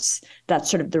least that's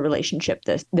sort of the relationship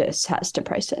this has to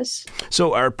prices.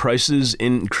 So are prices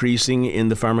increasing in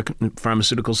the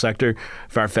pharmaceutical sector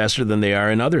far faster than they are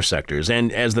in other sectors?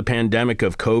 And as the pandemic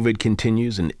of COVID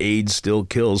continues and AIDS still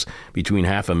kills between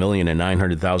 500,000 and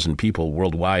 900,000 people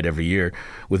worldwide every year,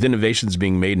 with innovations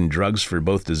being made in drugs for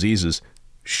both diseases,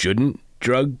 shouldn't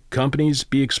drug companies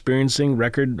be experiencing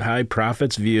record high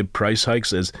profits via price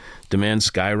hikes as demand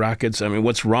skyrockets? I mean,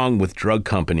 what's wrong with drug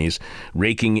companies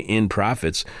raking in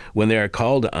profits when they are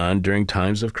called on during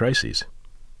times of crises?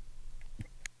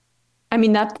 I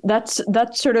mean, that's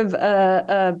sort of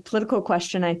a political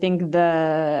question. I think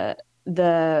the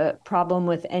the problem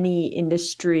with any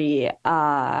industry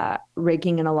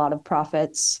raking in a lot of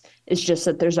profits is just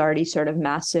that there's already sort of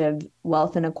massive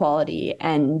wealth inequality.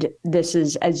 And this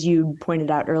is, as you pointed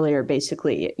out earlier,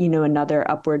 basically, another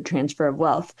upward transfer of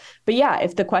wealth. But yeah,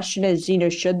 if the question is,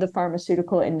 should the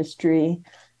pharmaceutical industry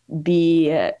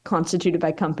be constituted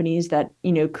by companies that,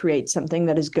 create something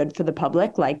that is good for the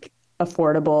public, like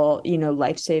affordable,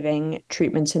 life-saving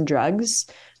treatments and drugs,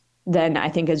 then I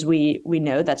think, as we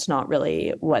know, that's not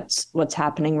really what's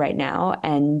happening right now.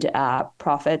 And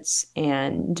profits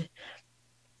and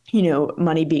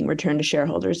money being returned to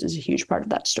shareholders is a huge part of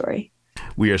that story.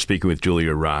 We are speaking with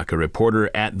Julia Rock, a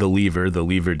reporter at The Lever,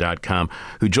 thelever.com,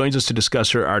 who joins us to discuss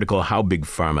her article, How Big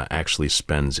Pharma Actually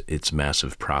Spends Its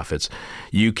Massive Profits.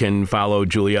 You can follow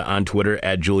Julia on Twitter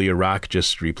at Julia Rock.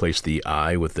 Just replace the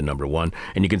I with the number 1.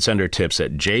 And you can send her tips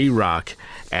at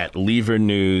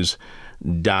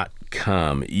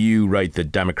jrock@levernews.com. You write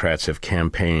that Democrats have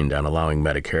campaigned on allowing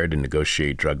Medicare to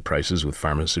negotiate drug prices with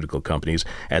pharmaceutical companies,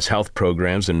 as health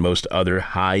programs in most other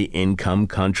high-income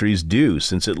countries do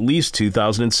since at least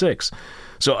 2006.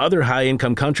 So other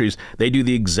high-income countries, they do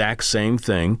the exact same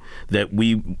thing that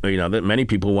that many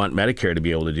people want Medicare to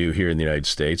be able to do here in the United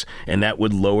States, and that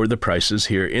would lower the prices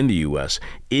here in the U.S.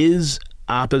 Is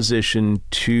opposition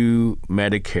to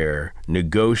Medicare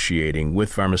negotiating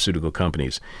with pharmaceutical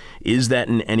companies, is that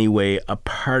in any way a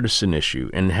partisan issue?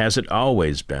 And has it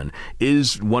always been?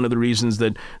 Is one of the reasons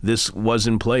that this was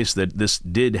in place, that this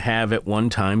did have at one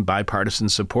time bipartisan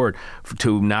support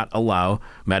to not allow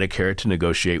Medicare to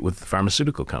negotiate with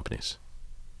pharmaceutical companies?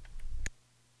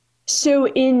 So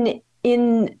in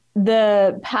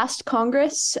the past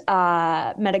Congress,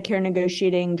 Medicare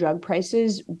negotiating drug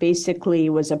prices basically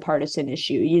was a partisan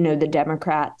issue.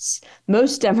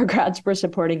 Most Democrats were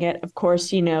supporting it. Of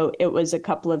course, it was a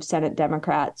couple of Senate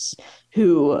Democrats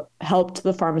who helped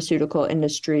the pharmaceutical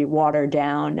industry water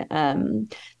down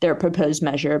their proposed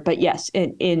measure. But yes,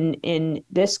 in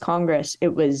this Congress,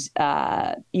 it was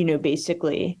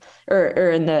basically,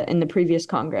 or in the previous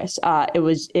Congress, it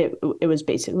was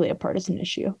basically a partisan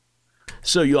issue.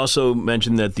 So you also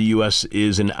mentioned that the U.S.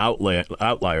 is an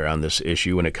outlier on this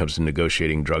issue when it comes to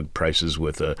negotiating drug prices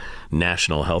with a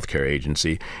national healthcare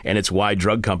agency. And it's why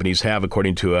drug companies have,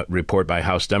 according to a report by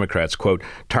House Democrats, quote,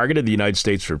 targeted the United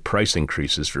States for price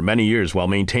increases for many years while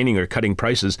maintaining or cutting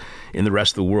prices in the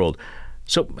rest of the world.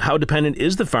 So how dependent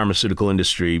is the pharmaceutical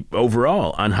industry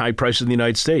overall on high prices in the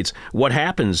United States? What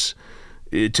happens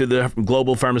to the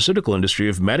global pharmaceutical industry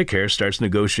if Medicare starts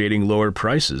negotiating lower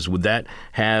prices? Would that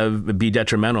be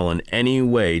detrimental in any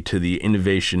way to the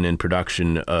innovation and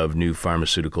production of new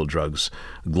pharmaceutical drugs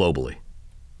globally?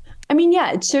 I mean,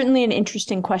 yeah, it's certainly an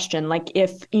interesting question. Like,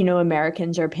 if,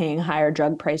 Americans are paying higher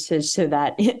drug prices so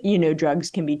that,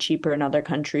 drugs can be cheaper in other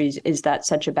countries, is that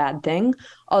such a bad thing?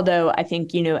 Although I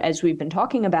think, as we've been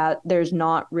talking about, there's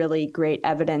not really great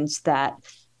evidence that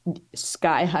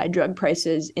sky high drug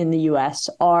prices in the US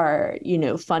are,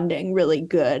 funding really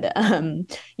good,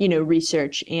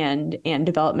 research and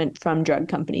development from drug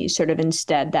companies. Sort of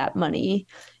instead, that money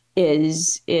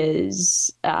is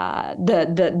the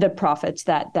profits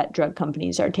that drug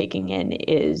companies are taking in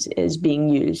is being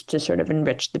used to sort of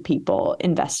enrich the people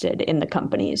invested in the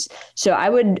companies. So I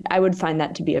would find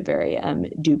that to be a very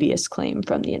dubious claim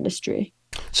from the industry.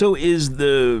 So is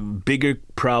the bigger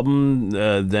problem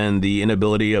than the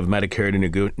inability of Medicare to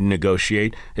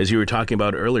negotiate, as you were talking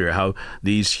about earlier, how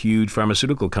these huge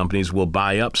pharmaceutical companies will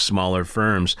buy up smaller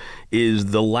firms,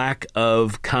 is the lack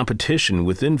of competition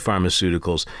within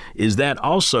pharmaceuticals? Is that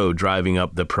also driving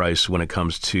up the price when it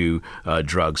comes to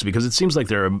drugs? Because it seems like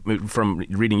from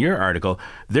reading your article,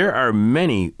 there are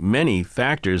many, many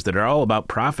factors that are all about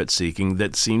profit seeking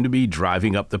that seem to be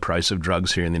driving up the price of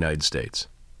drugs here in the United States.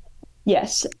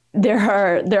 Yes, there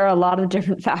are a lot of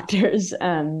different factors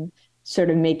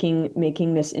sort of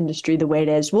making this industry the way it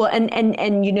is. Well, and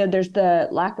there's the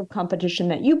lack of competition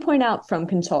that you point out from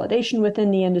consolidation within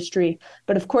the industry.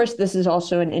 But of course, this is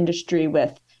also an industry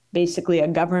with basically a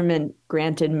government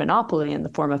granted monopoly in the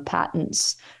form of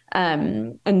patents.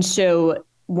 And so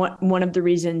one of the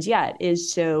reasons, it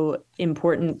is so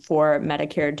important for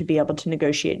Medicare to be able to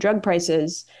negotiate drug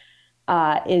prices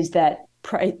is that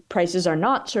prices are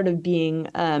not sort of being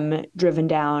driven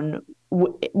down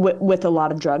with a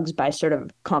lot of drugs by sort of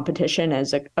competition,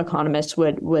 as economists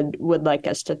would like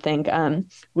us to think,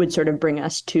 would sort of bring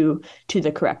us to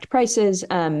the correct prices,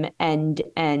 and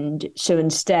so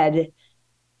instead,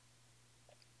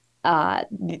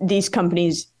 these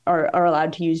companies are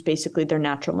allowed to use basically their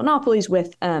natural monopolies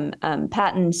with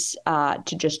patents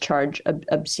to just charge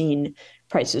obscene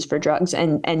prices for drugs.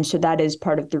 And so that is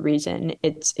part of the reason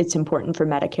it's important for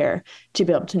Medicare to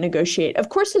be able to negotiate. Of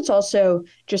course, it's also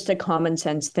just a common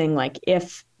sense thing. Like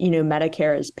if,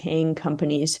 Medicare is paying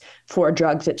companies for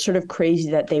drugs, it's sort of crazy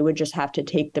that they would just have to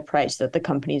take the price that the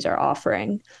companies are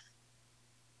offering.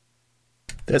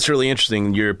 That's really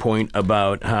interesting, your point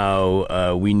about how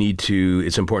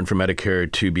it's important for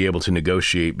Medicare to be able to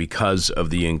negotiate because of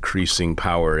the increasing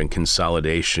power and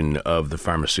consolidation of the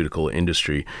pharmaceutical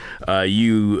industry.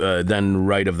 You then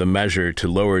write of the measure to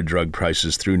lower drug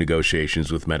prices through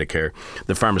negotiations with Medicare.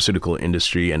 The pharmaceutical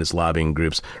industry and its lobbying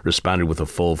groups responded with a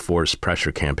full-force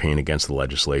pressure campaign against the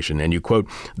legislation. And you quote,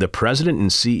 "The president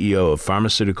and CEO of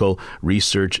Pharmaceutical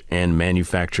Research and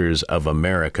Manufacturers of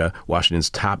America, Washington's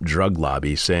top drug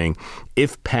lobby, saying,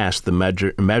 if passed, the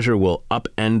measure will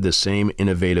upend the same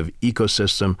innovative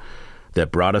ecosystem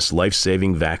that brought us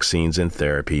life-saving vaccines and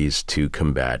therapies to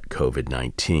combat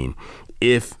COVID-19.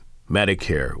 If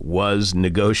Medicare was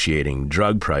negotiating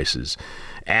drug prices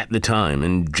at the time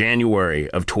in January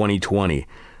of 2020,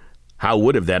 how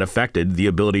would have that affected the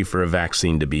ability for a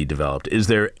vaccine to be developed? Is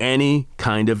there any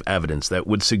kind of evidence that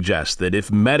would suggest that if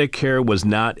Medicare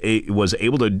was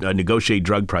able to negotiate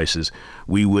drug prices,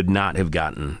 we would not have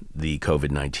gotten the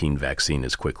COVID-19 vaccine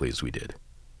as quickly as we did?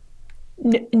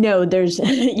 No, there's,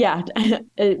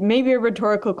 maybe a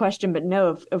rhetorical question, but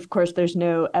no, of course, there's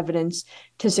no evidence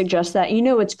to suggest that.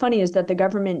 What's funny is that the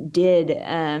government did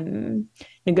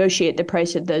negotiate the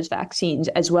price of those vaccines,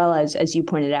 as well as you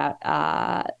pointed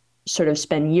out, sort of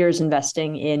spend years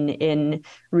investing in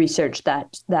research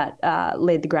that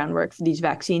laid the groundwork for these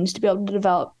vaccines to be able to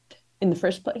develop in the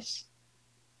first place.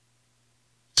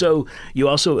 So you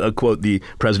also quote the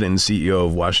president and CEO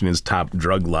of Washington's top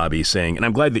drug lobby saying, and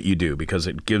I'm glad that you do because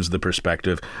it gives the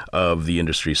perspective of the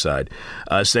industry side,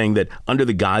 saying that under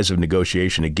the guise of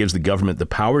negotiation, it gives the government the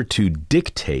power to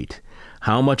dictate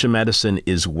how much a medicine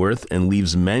is worth and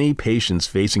leaves many patients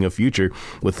facing a future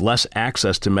with less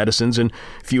access to medicines and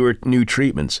fewer new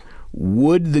treatments.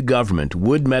 Would the government,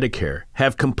 would Medicare,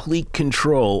 have complete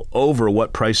control over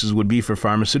what prices would be for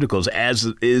pharmaceuticals,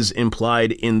 as is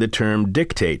implied in the term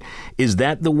dictate? Is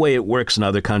that the way it works in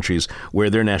other countries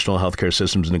where their national healthcare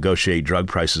systems negotiate drug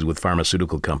prices with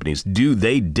pharmaceutical companies? Do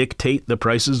they dictate the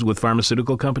prices with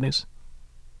pharmaceutical companies?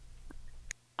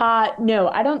 No,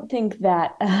 I don't think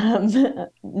that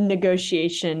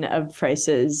negotiation of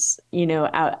prices,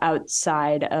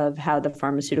 outside of how the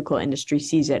pharmaceutical industry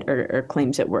sees it or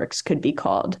claims it works could be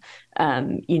called,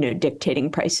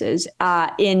 dictating prices.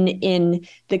 In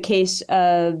the case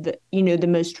of, the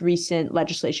most recent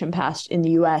legislation passed in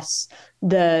the U.S.,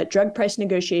 the drug price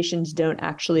negotiations don't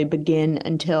actually begin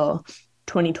until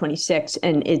 2026,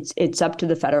 and it's up to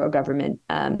the federal government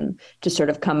to sort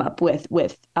of come up with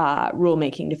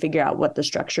rulemaking to figure out what the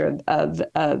structure of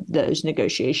those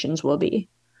negotiations will be.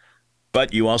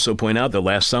 But you also point out that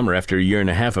last summer, after a year and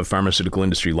a half of pharmaceutical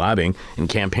industry lobbying and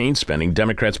campaign spending,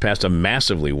 Democrats passed a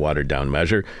massively watered-down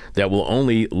measure that will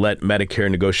only let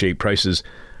Medicare negotiate prices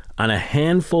on a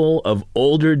handful of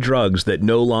older drugs that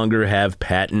no longer have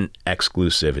patent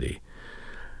exclusivity.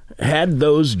 Had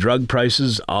those drug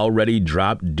prices already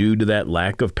dropped due to that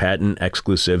lack of patent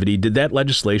exclusivity? Did that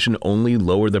legislation only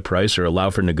lower the price or allow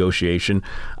for negotiation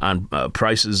on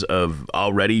prices of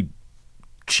already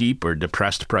cheap or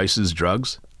depressed prices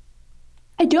drugs?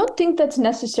 I don't think that's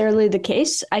necessarily the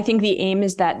case. I think the aim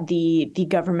is that the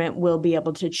government will be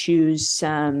able to choose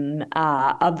some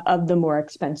of the more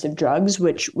expensive drugs,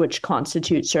 which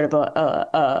constitute sort of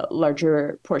a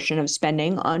larger portion of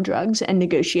spending on drugs, and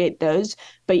negotiate those.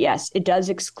 But yes, it does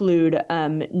exclude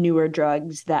newer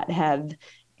drugs that have,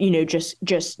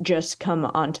 just come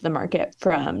onto the market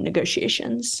from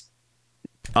negotiations.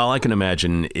 All I can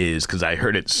imagine is, because I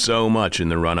heard it so much in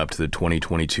the run-up to the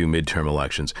 2022 midterm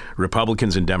elections,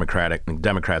 Republicans and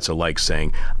Democrats alike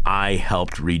saying, I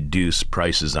helped reduce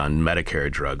prices on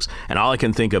Medicare drugs. And all I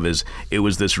can think of is it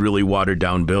was this really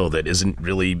watered-down bill that isn't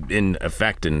really in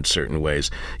effect in certain ways.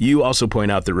 You also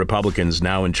point out that Republicans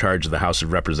now in charge of the House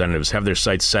of Representatives have their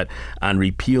sights set on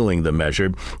repealing the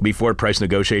measure before price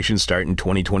negotiations start in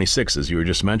 2026, as you were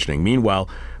just mentioning. Meanwhile,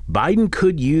 Biden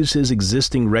could use his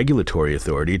existing regulatory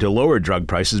authority to lower drug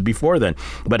prices before then,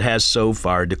 but has so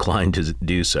far declined to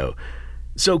do so.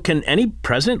 So can any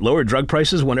president lower drug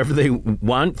prices whenever they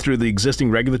want through the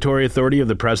existing regulatory authority of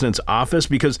the president's office?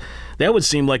 Because that would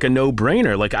seem like a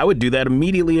no-brainer. Like, I would do that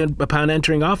immediately upon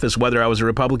entering office, whether I was a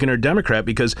Republican or Democrat,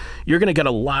 because you're going to get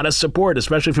a lot of support,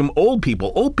 especially from old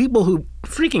people who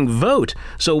freaking vote.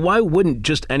 So why wouldn't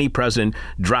just any president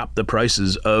drop the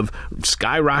prices of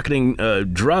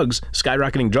skyrocketing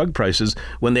drug prices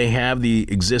when they have the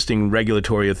existing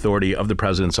regulatory authority of the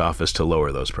president's office to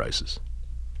lower those prices?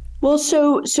 Well,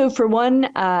 so for one,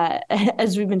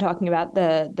 as we've been talking about,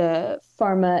 the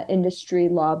pharma industry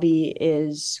lobby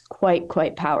is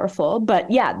quite powerful. But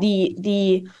yeah,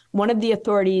 the one of the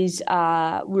authorities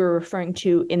we're referring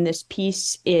to in this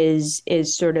piece is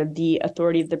sort of the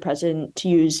authority of the president to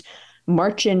use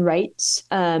march-in rights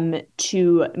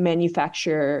to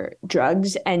manufacture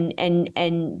drugs, and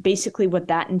basically what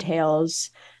that entails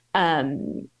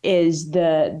is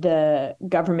the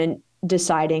government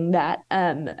deciding that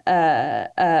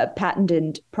a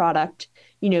patented product,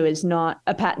 is not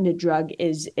a patented drug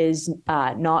is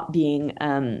not being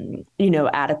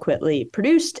adequately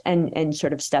produced, and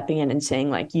sort of stepping in and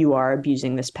saying, like, you are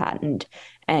abusing this patent,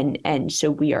 and so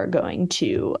we are going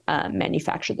to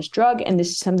manufacture this drug. And this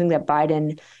is something that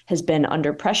Biden has been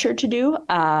under pressure to do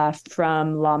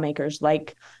from lawmakers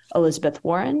like Elizabeth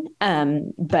Warren,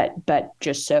 but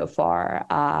just so far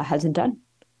hasn't done.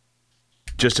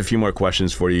 Just a few more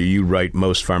questions for you. You write,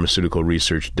 most pharmaceutical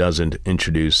research doesn't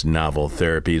introduce novel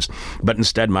therapies, but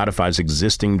instead modifies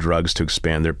existing drugs to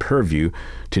expand their purview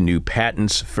to new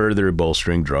patents, further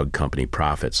bolstering drug company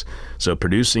profits. So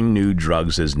producing new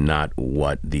drugs is not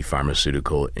what the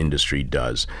pharmaceutical industry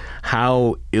does.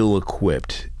 How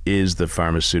ill-equipped is the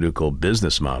pharmaceutical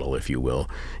business model, if you will,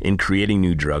 in creating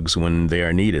new drugs when they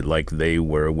are needed, like they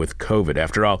were with COVID?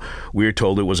 After all, we're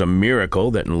told it was a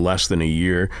miracle that in less than a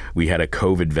year we had a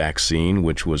COVID vaccine,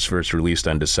 which was first released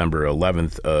on December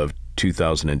 11th of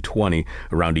 2020,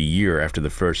 around a year after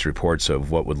the first reports of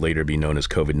what would later be known as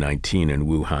COVID-19 in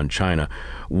Wuhan, China.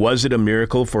 Was it a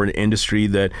miracle for an industry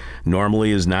that normally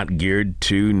is not geared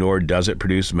to, nor does it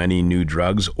produce many new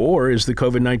drugs? Or is the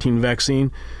COVID-19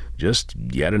 vaccine just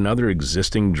yet another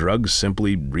existing drug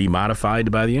simply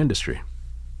remodified by the industry?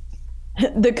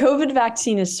 The COVID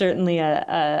vaccine is certainly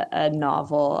a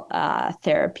novel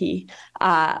therapy.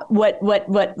 What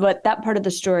that part of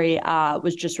the story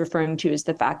was just referring to is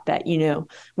the fact that,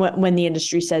 when the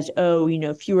industry says,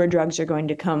 fewer drugs are going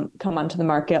to come onto the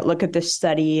market. Look at this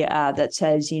study that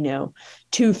says,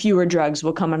 2 fewer drugs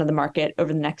will come onto the market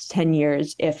over the next 10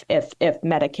 years if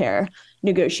Medicare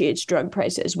negotiates drug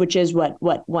prices, which is what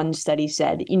one study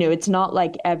said. It's not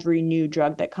like every new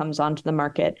drug that comes onto the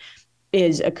market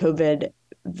is a COVID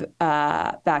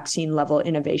vaccine level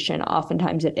innovation.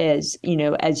 Oftentimes it is,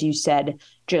 as you said,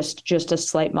 just a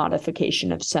slight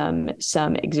modification of some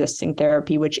existing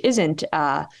therapy, which isn't,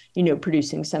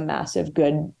 producing some massive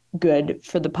good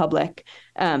for the public,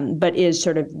 but is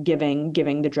sort of giving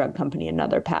the drug company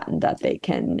another patent that they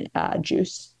can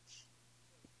juice.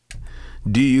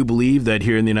 Do you believe that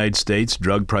here in the United States,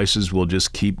 drug prices will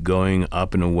just keep going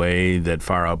up in a way that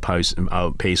far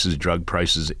outpaces drug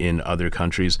prices in other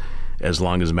countries, as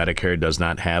long as Medicare does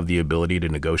not have the ability to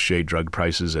negotiate drug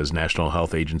prices as national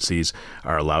health agencies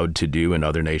are allowed to do in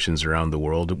other nations around the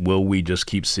world? Will we just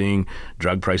keep seeing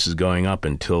drug prices going up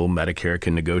until Medicare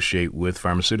can negotiate with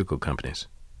pharmaceutical companies?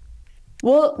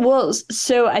 Well,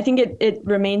 so I think it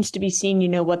remains to be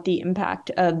seen, what the impact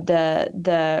of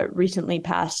the recently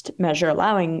passed measure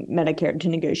allowing Medicare to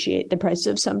negotiate the price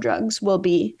of some drugs will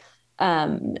be.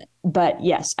 But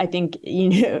yes, I think,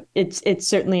 it's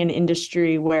certainly an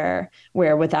industry where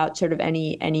without sort of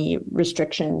any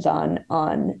restrictions on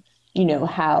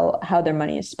how their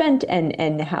money is spent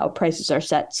and how prices are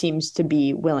set, seems to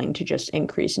be willing to just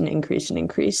increase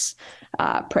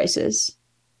prices.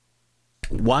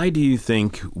 Why do you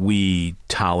think we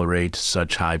tolerate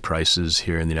such high prices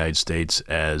here in the United States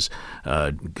as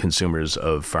consumers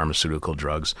of pharmaceutical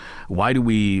drugs? Why do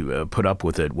we put up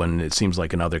with it when it seems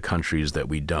like in other countries that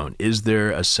we don't? Is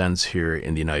there a sense here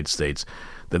in the United States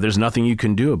that there's nothing you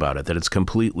can do about it, that it's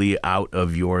completely out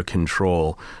of your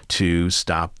control to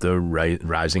stop the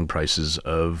rising prices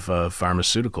of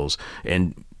pharmaceuticals?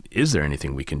 And is there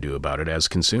anything we can do about it as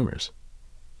consumers?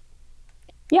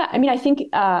 Yeah, I mean, I think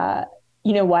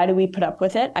why do we put up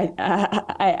with it?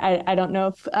 I don't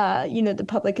know if the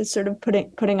public is sort of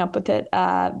putting up with it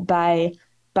by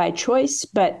choice,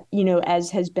 but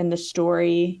as has been the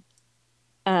story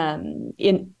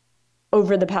in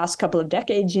over the past couple of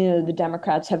decades, the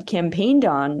Democrats have campaigned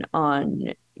on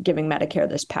giving Medicare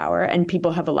this power, and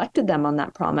people have elected them on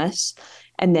that promise.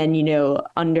 And then,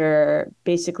 under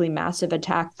basically massive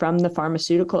attack from the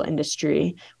pharmaceutical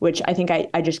industry, which I think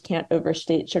I just can't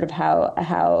overstate sort of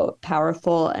how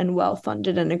powerful and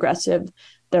well-funded and aggressive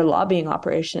their lobbying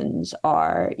operations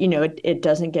are, it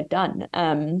doesn't get done.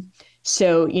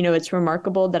 So, it's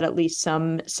remarkable that at least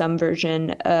some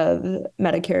version of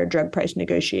Medicare drug price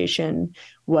negotiation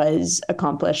was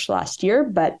accomplished last year,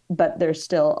 but there's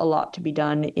still a lot to be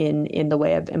done in the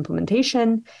way of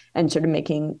implementation and sort of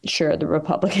making sure the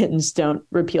Republicans don't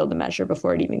repeal the measure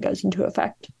before it even goes into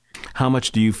effect. How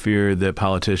much do you fear that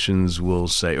politicians will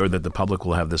say, or that the public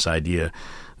will have this idea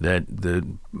that the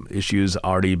issue's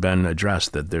already been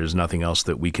addressed, that there's nothing else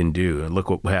that we can do? And look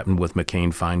what happened with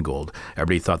McCain-Feingold.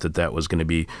 Everybody thought that was going to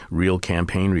be real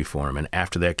campaign reform. And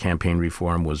after that campaign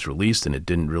reform was released, and it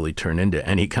didn't really turn into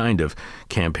any kind of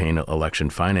campaign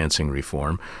election financing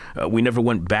reform, we never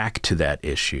went back to that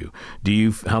issue.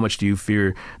 How much do you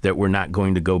fear that we're not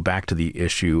going to go back to the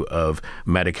issue of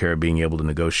Medicare being able to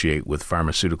negotiate with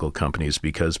pharmaceutical companies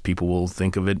because people will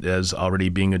think of it as already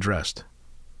being addressed?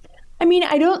 I mean,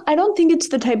 I don't think it's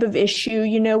the type of issue,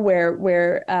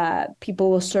 where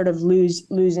people will sort of lose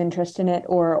interest in it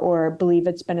or believe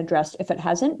it's been addressed if it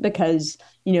hasn't, because,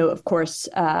 of course,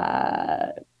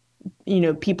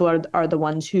 people are the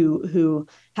ones who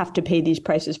have to pay these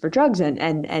prices for drugs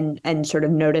and sort of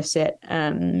notice it,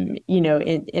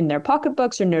 in their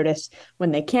pocketbooks, or notice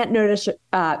when they can't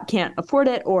afford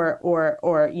it,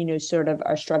 or sort of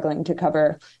are struggling to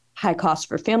cover high costs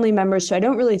for family members. So I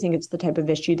don't really think it's the type of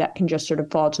issue that can just sort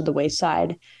of fall to the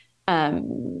wayside.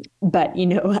 But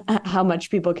how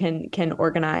much people can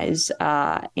organize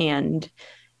and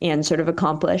sort of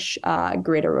accomplish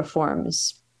greater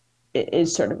reforms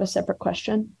is sort of a separate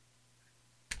question.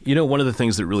 One of the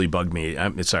things that really bugged me,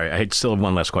 I'm sorry, I still have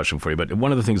one last question for you, but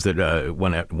one of the things that,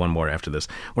 one more after this,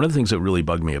 one of the things that really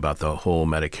bugged me about the whole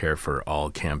Medicare for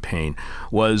All campaign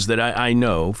was that I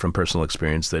know from personal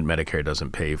experience that Medicare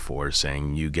doesn't pay for,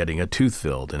 saying, you getting a tooth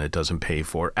filled, and it doesn't pay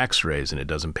for x-rays, and it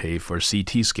doesn't pay for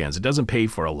CT scans. It doesn't pay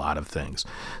for a lot of things.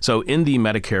 So in the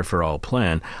Medicare for All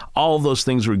plan, all of those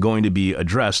things were going to be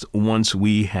addressed once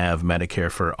we have Medicare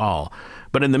for All.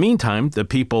 But in the meantime, the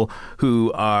people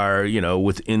who are,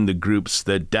 within the groups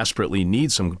that desperately need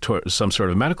some sort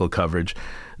of medical coverage,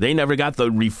 they never got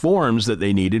the reforms that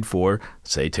they needed for,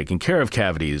 say, taking care of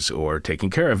cavities or taking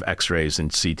care of x-rays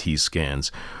and CT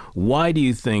scans. Why do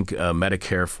you think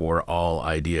Medicare for All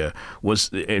idea was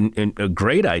a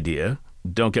great idea?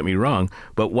 Don't get me wrong,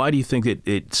 but why do you think that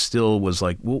it still was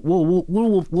like,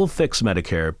 we'll fix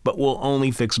Medicare, but we'll only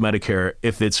fix Medicare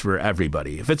if it's for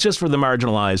everybody? If it's just for the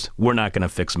marginalized, we're not going to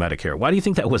fix Medicare. Why do you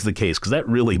think that was the case? Because that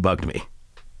really bugged me.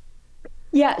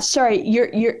 Yeah, sorry,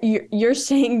 you're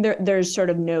saying there's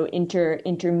sort of no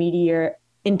intermediate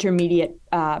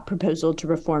proposal to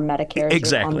reform Medicare.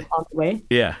 Exactly. On the way.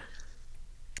 Yeah.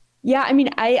 Yeah, I mean,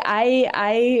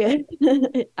 I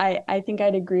think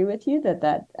I'd agree with you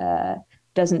that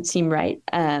doesn't seem right.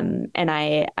 And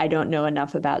I don't know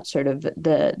enough about sort of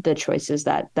the choices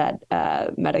that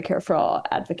Medicare for All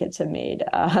advocates have made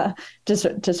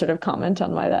to sort of comment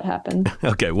on why that happened.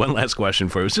 Okay, one last question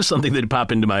for you. It's just something that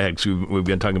popped into my head because we've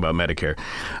been talking about Medicare.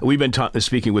 We've been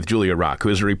speaking with Julia Rock, who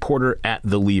is a reporter at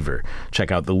The Lever.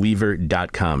 Check out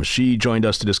thelever.com. She joined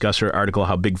us to discuss her article,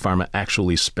 How Big Pharma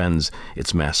Actually Spends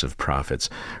Its Massive Profits.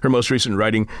 Her most recent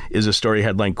writing is a story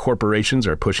headline, Corporations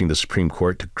Are Pushing the Supreme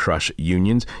Court to Crush Unions.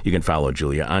 You can follow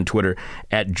Julia on Twitter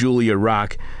at Julia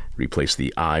Rock. Replace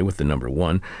the I with the number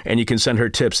 1. And you can send her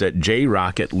tips at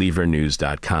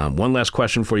jrock@levernews.com. One last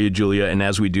question for you, Julia. And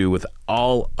as we do with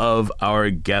all of our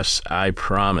guests, I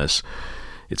promise,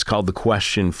 it's called the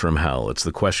question from hell. It's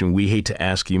the question we hate to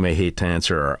ask, you may hate to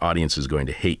answer. Our audience is going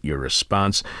to hate your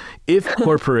response. If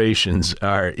corporations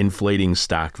are inflating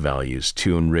stock values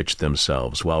to enrich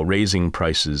themselves while raising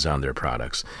prices on their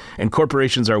products, and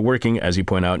corporations are working, as you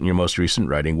point out in your most recent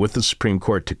writing, with the Supreme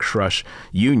Court to crush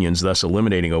unions, thus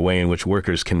eliminating a way in which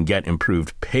workers can get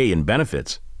improved pay and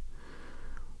benefits,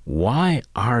 why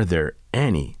are there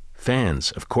any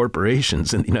fans of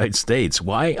corporations in the United States?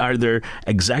 Why are their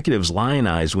executives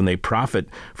lionized when they profit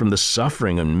from the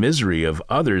suffering and misery of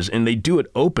others, and they do it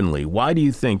openly? Why do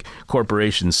you think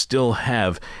corporations still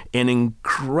have an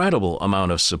incredible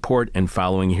amount of support and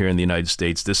following here in the United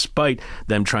States, despite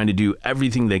them trying to do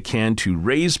everything they can to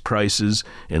raise prices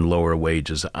and lower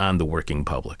wages on the working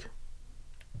public?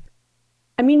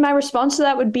 I mean, my response to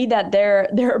that would be that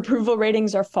their approval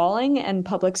ratings are falling and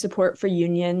public support for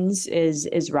unions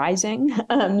is rising.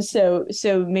 So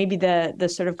maybe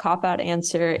the sort of cop-out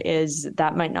answer is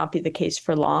that might not be the case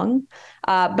for long.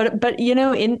 But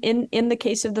in the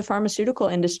case of the pharmaceutical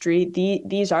industry,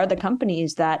 these are the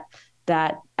companies that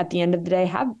that at the end of the day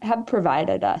have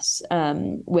provided us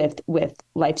with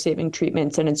life-saving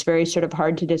treatments. And it's very sort of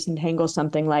hard to disentangle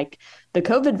something like the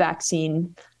COVID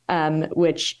vaccine,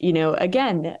 which,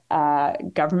 again,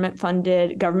 government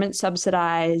funded, government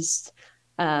subsidized.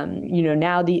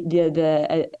 Now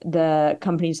the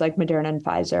companies like Moderna and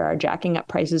Pfizer are jacking up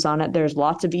prices on it. There's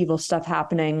lots of evil stuff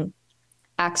happening.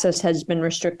 Access has been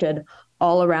restricted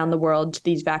all around the world to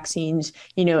these vaccines,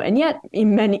 and yet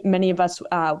many of us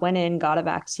went in, got a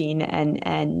vaccine,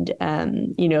 and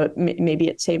maybe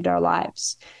it saved our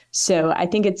lives. So I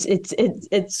think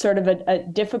it's sort of a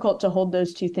difficult to hold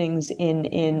those two things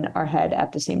in our head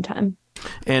at the same time.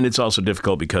 And it's also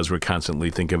difficult because we're constantly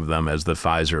thinking of them as the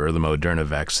Pfizer or the Moderna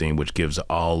vaccine, which gives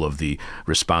all of the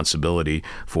responsibility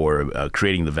for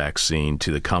creating the vaccine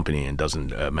to the company and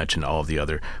doesn't mention all of the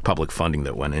other public funding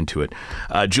that went into it.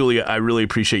 Julia, I really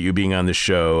appreciate you being on the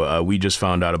show. We just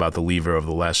found out about the lever over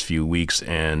the last few weeks,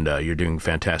 and you're doing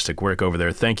fantastic work over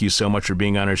there. Thank you so much for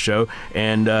being on our show,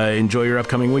 and enjoy your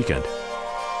upcoming weekend.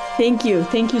 Thank you.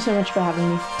 Thank you so much for having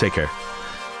me. Take care.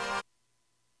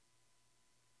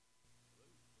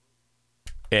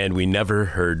 And we never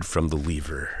heard from the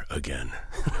lever again.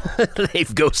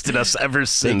 They've ghosted us ever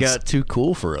since. They got too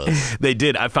cool for us. They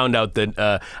did. I found out that,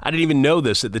 I didn't even know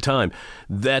this at the time.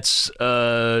 That's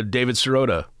David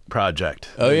Sirota project.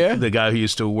 Oh, yeah? The guy who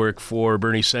used to work for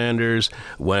Bernie Sanders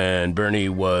when Bernie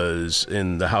was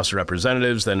in the House of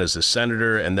Representatives, then as a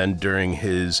senator, and then during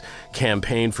his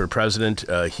campaign for president,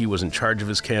 he was in charge of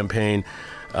his campaign.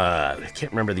 I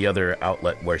can't remember the other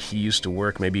outlet where he used to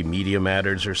work, maybe Media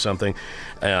Matters or something.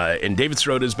 And David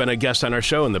Sirota has been a guest on our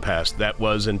show in the past. That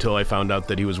was until I found out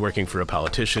that he was working for a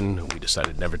politician. We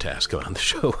decided never to ask him on the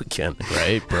show again.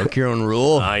 Right? Broke your own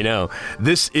rule. I know.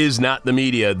 This is not the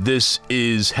media. This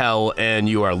is hell, and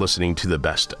you are listening to the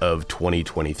best of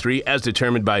 2023 as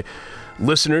determined by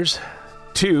listeners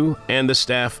to and the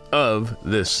staff of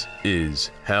This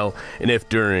Is Hell. And if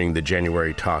during the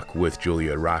January talk with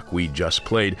Julia Rock we just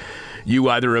played, you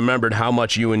either remembered how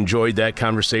much you enjoyed that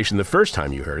conversation the first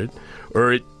time you heard it,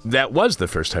 or that was the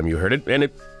first time you heard it, and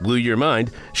it blew your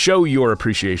mind, show your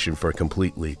appreciation for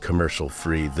completely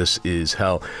commercial-free This Is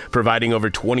Hell, providing over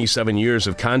 27 years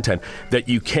of content that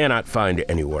you cannot find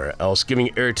anywhere else, giving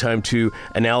airtime to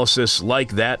analysis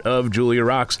like that of Julia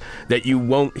Rock's that you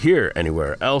won't hear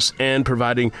anywhere else, and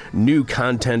providing new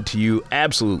content to you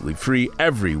absolutely free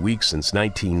every week since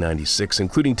 1996,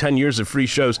 including 10 years of free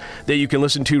shows that you can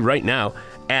listen to right now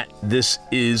at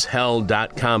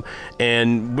thisishell.com.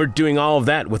 And we're doing all of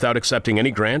that without accepting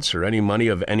any grants or any money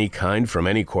of any kind from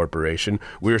any corporation.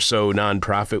 We're so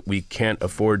nonprofit, we can't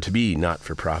afford to be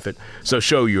not-for-profit. So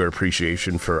show your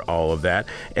appreciation for all of that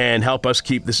and help us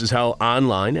keep This Is Hell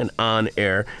online and on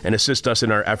air, and assist us in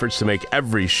our efforts to make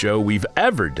every show we've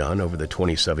ever done over the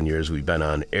 27 years we've been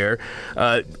on air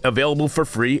available for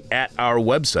free at our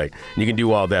website. And you can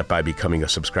do all that by becoming a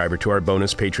subscriber to our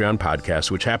bonus Patreon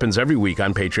podcast, which happens every week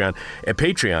on Patreon at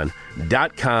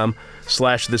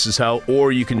patreon.com/thisishell,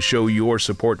 or you can show your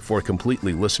support for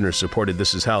completely listener-supported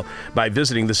This Is Hell by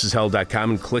visiting thisishell.com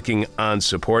and clicking on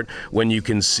support, when you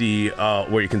can see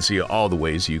where you can see all the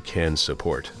ways you can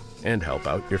support and help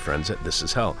out your friends at This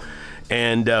Is Hell.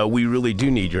 And we really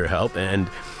do need your help. And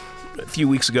a few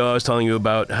weeks ago, I was telling you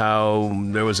about how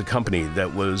there was a company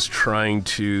that was trying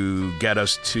to get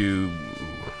us to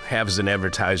have as an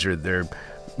advertiser their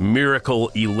miracle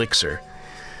elixir.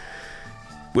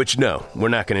 Which, no, we're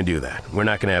not going to do that. We're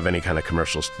not going to have any kind of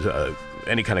commercials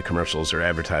or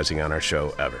advertising on our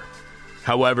show ever.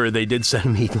 However, they did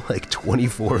send me like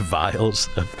 24 vials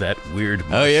of that weird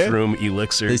mushroom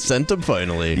elixir. They sent them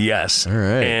finally. Yes. All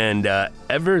right. And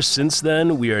ever since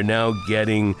then, we are now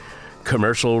getting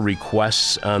commercial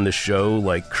requests on the show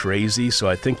like crazy. So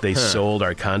I think they sold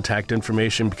our contact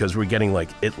information, because we're getting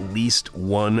like at least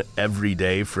one every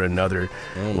day for another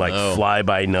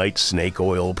fly-by-night snake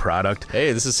oil product.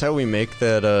 Hey, this is how we make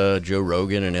that Joe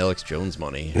Rogan and Alex Jones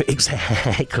money.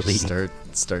 Exactly.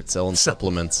 Start selling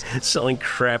supplements. Selling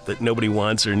crap that nobody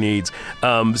wants or needs.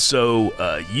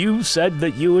 So you said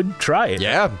that you would try it.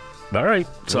 Yeah. All right,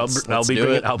 so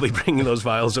I'll be bringing those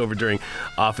vials over during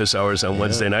office hours on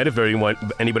Wednesday night. If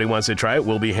anybody wants to try it,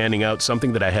 we'll be handing out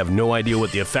something that I have no idea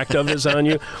what the effect of is on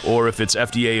you, or if it's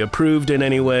FDA approved in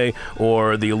any way,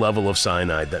 or the level of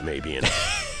cyanide that may be in it.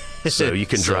 So you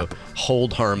can drop.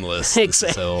 Hold harmless.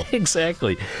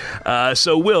 Exactly.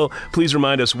 So Will, please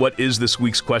remind us, what is this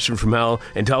week's question from hell,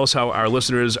 and tell us how our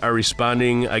listeners are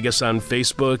responding, I guess, on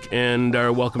Facebook and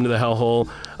our Welcome to the Hellhole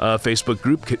Facebook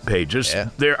group pages. Yeah.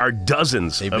 There are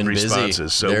dozens of responses. Busy.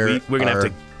 So we're going to have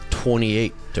to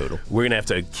 28 total. We're going to have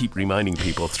to keep reminding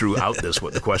people throughout this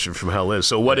what the question from hell is.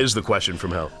 So what is the question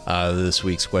from hell? This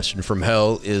week's question from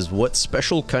hell is, what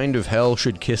special kind of hell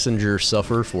should Kissinger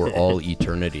suffer for all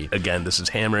eternity? Again, this is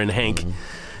Hammer and Hank,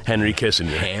 Henry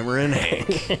Kissinger. Hammer and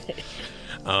Hank.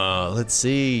 Let's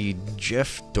see.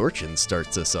 Jeff Dorchin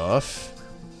starts us off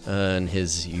in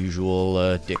his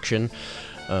usual diction.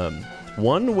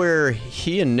 One where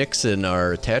he and Nixon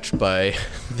are attached by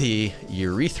the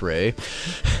urethra,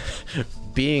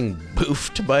 being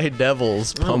boofed by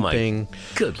devils, pumping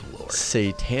good lord,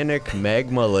 satanic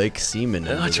magma-like semen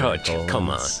into their bones. Come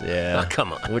on. Yeah.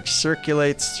 Come on. Which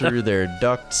circulates through their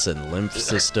ducts and lymph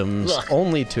systems,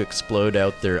 only to explode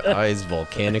out their eyes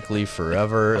volcanically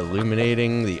forever,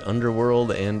 illuminating the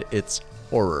underworld and its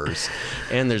horrors.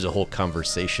 And there's a whole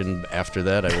conversation after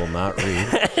that I will not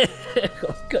read.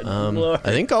 Good lord.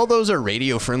 I think all those are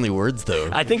radio-friendly words, though.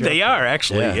 I think they are,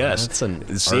 actually, Yeah, yes. that's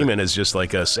an Seaman is just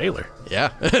like a sailor.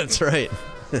 Yeah, that's right.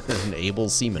 An able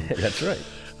seaman. That's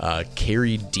right.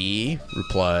 Carrie D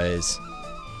replies,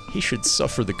 he should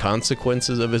suffer the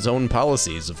consequences of his own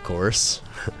policies, of course.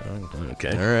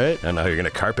 Okay. All right. I know you're going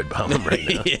to carpet bomb him right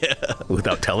now. Yeah.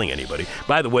 Without telling anybody.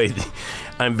 By the way,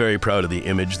 I'm very proud of the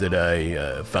image that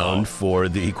I found for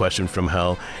the question from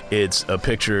hell. It's a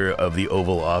picture of the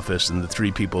Oval Office and the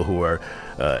three people who are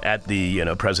at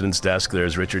the president's desk.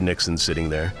 There's Richard Nixon sitting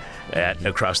there.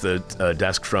 Across the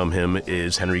desk from him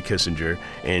is Henry Kissinger,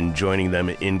 and joining them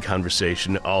in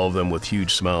conversation, all of them with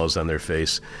huge smiles on their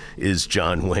face, is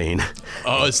John Wayne.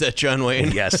 Oh, is that John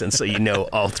Wayne? Yes, and so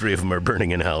all three of them are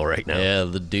burning in hell right now. Yeah,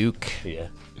 the Duke. Yeah.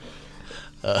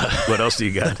 What else do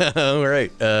you got? All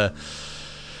right.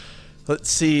 Let's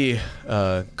see.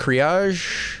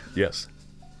 Criage Yes.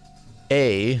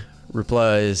 A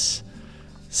replies,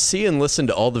 see and listen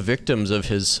to all the victims of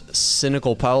his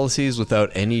cynical policies without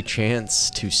any chance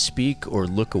to speak or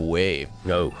look away.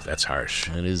 No, that's harsh.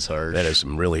 That is harsh. That is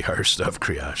some really harsh stuff,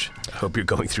 Criage. I hope you're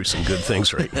going through some good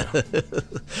things right now.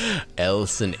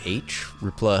 Allison H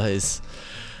replies,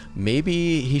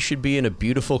 maybe he should be in a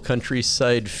beautiful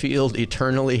countryside field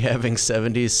eternally having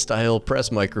 70s style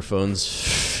press microphones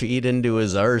feed into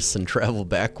his arse and travel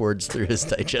backwards through his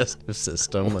digestive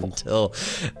system until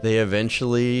they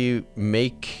eventually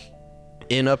make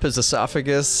in up his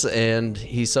esophagus, and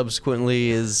he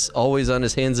subsequently is always on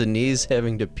his hands and knees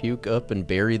having to puke up and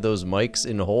bury those mics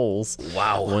in holes.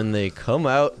 Wow. When they come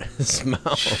out his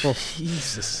mouth.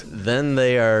 Jesus. Then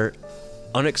they are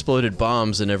unexploded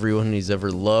bombs, and everyone he's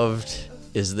ever loved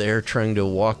is there trying to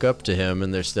walk up to him,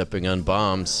 and they're stepping on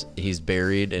bombs. He's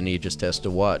buried, and he just has to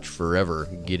watch forever,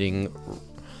 getting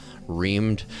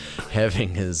reamed,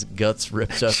 having his guts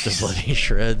ripped up to bloody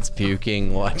shreds,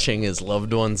 puking, watching his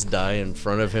loved ones die in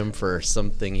front of him for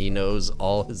something he knows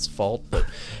all his fault but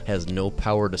has no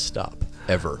power to stop,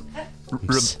 ever.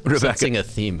 Sensing a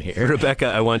theme here. Rebecca,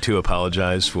 I want to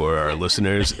apologize for our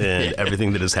listeners and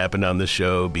everything that has happened on the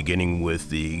show, beginning with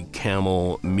the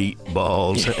camel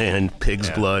meatballs and pig's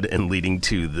blood and leading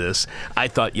to this. I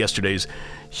thought yesterday's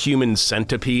human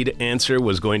centipede answer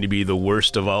was going to be the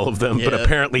worst of all of them, but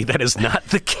apparently that is not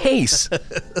the case.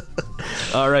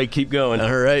 All right, keep going.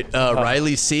 All right.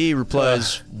 Riley C.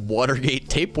 replies, Watergate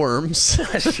tapeworms.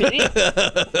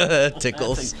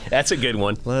 Tickles. That's a good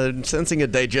one. I'm sensing a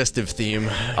digestive theme.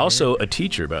 Also a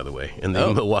teacher, by the way, in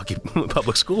the Milwaukee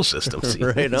public school system. See,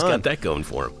 Right he's on. got that going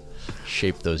for him.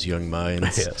 Shape those young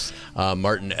minds. Yes.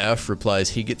 Martin F. replies,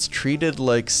 he gets treated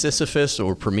like Sisyphus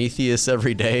or Prometheus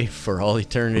every day for all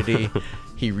eternity.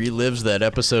 He relives that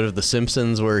episode of The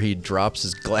Simpsons where he drops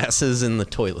his glasses in the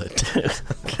toilet.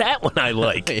 That one I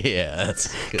like. Yeah,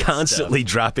 that's good Constantly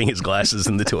stuff. dropping his glasses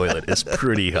in the toilet is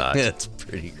pretty hot. That's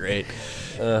pretty great.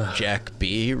 Jack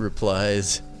B.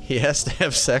 replies, he has to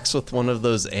have sex with one of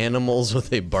those animals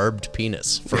with a barbed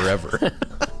penis forever.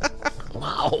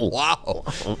 Wow. Wow.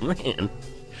 Oh, man.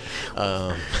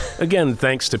 Again,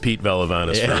 thanks to Pete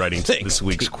Velavanis for writing this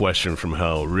week's question from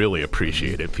hell. Really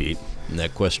appreciate it, Pete. And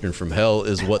that question from hell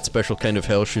is, what special kind of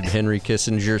hell should Henry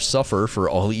Kissinger suffer for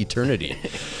all eternity?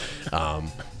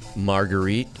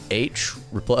 Marguerite H.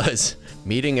 replies,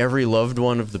 meeting every loved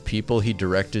one of the people he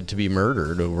directed to be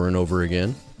murdered over and over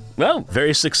again. Well,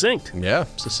 very succinct. Yeah,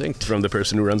 succinct. From the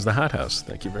person who runs the hothouse.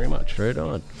 Thank you very much. Right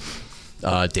on.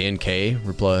 Dan K.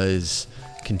 replies,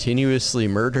 continuously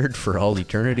murdered for all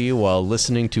eternity while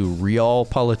listening to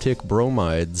realpolitik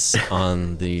bromides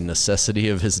on the necessity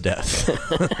of his death.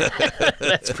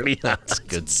 That's pretty hot. That's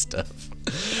good stuff.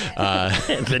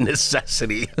 The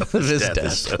necessity of his death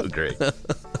is so great.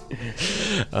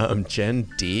 Jen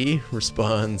D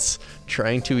responds,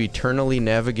 trying to eternally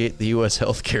navigate the U.S.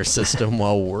 healthcare system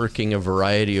while working a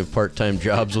variety of part-time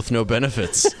jobs with no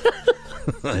benefits.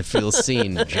 I feel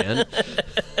seen, Jen.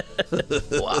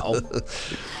 Wow.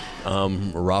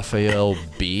 Raphael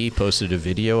B posted a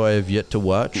video I have yet to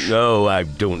watch. No, I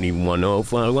don't even want to know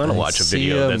if I want to watch a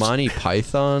video. See a Monty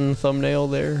Python thumbnail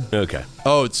there? Okay.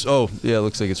 Yeah, it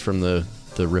looks like it's from the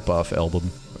rip-off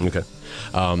album. Okay.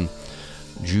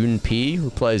 June P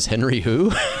replies, Henry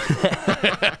who?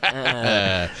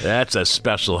 That's a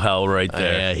special hell right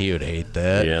there. Yeah, he would hate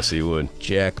that. Yes, he would.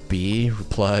 Jack B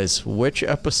replies, which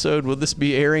episode will this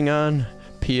be airing on?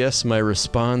 P.S. My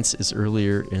response is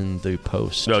earlier in the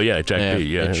post. Oh, yeah, Jack B.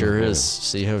 Yeah, it sure is.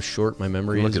 See how short my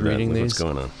memory Look is at reading that. these? What's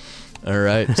going on? All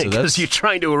right. So Because you're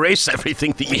trying to erase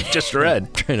everything that you just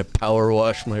read. trying to power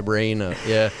wash my brain up.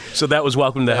 Yeah. So that was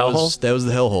Welcome to Hellhole? That was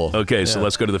the Hellhole. Okay, so Yeah.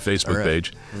 let's go to the Facebook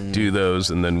page, do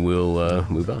those, and then we'll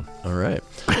move on. All right.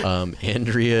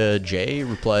 Andrea J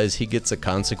replies, he gets a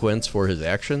consequence for his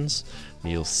actions.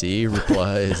 Neil C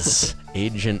replies,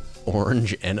 Agent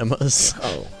Orange enemas.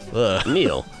 Oh, Ugh.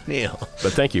 Neil.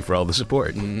 But thank you for all the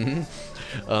support.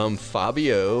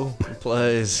 Fabio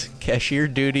replies, cashier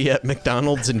duty at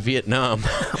McDonald's in Vietnam.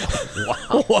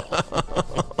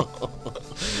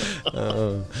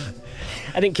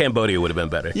 I think Cambodia would have been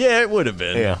better. Yeah, it would have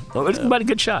been. Yeah. Well, it's about a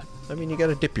good shot. I mean, you got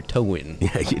to dip your toe in.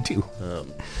 Yeah, you do.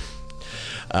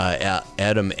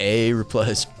 Adam A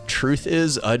replies, truth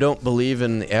is, I don't believe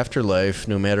in the afterlife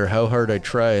no matter how hard I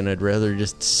try, and I'd rather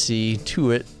just see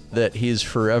to it that he's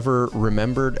forever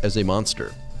remembered as a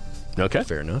monster. Okay.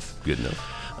 Fair enough. Good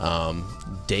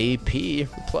enough. Day P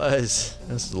replies,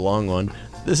 this is a long one,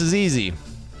 this is easy.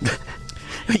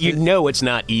 You know it's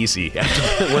not easy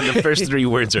when the first three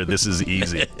words are, this is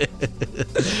easy.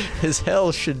 His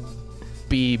hell should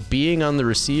be being on the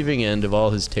receiving end of all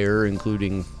his terror,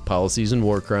 including policies and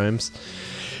war crimes.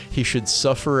 He should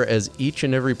suffer as each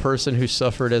and every person who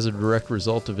suffered as a direct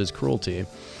result of his cruelty.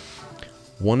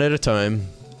 One at a time.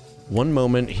 One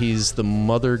moment he's the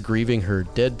mother grieving her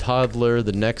dead toddler.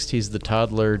 The next he's the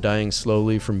toddler dying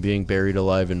slowly from being buried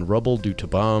alive in rubble due to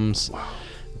bombs. Wow.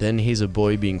 Then he's a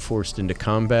boy being forced into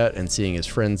combat and seeing his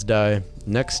friends die.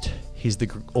 Next, he's the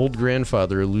old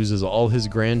grandfather who loses all his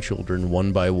grandchildren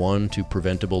one by one to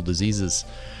preventable diseases.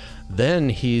 Then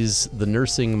he's the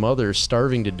nursing mother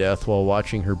starving to death while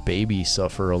watching her baby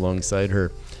suffer alongside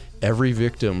her. Every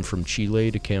victim from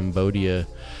Chile to Cambodia,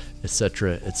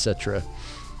 etc., etc.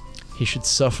 He should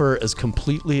suffer as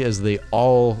completely as they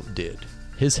all did.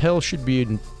 His hell should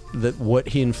be that what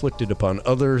he inflicted upon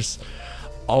others,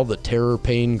 all the terror,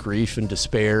 pain, grief, and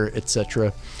despair,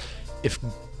 etc. If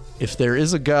there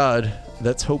is a God,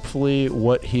 that's hopefully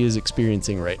what he is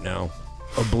experiencing right now.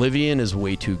 Oblivion is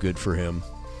way too good for him.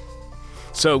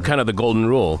 So kind of the golden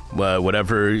rule,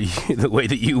 whatever the way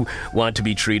that you want to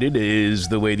be treated is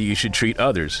the way that you should treat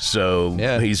others. So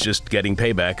he's just getting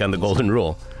payback on the golden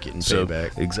rule. Getting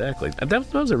payback. Exactly.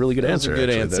 That was a really good answer. That was a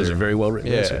good answer. That was a very well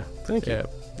written answer. Thank you. Yeah.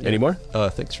 Any more?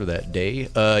 Thanks for that, Day.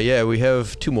 We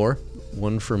have two more.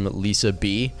 One from Lisa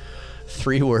B.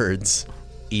 3 words.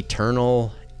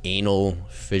 Eternal anal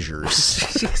fissures.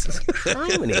 Jesus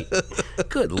criminy.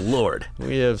 Good Lord.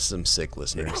 We have some sick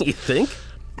listeners. You think?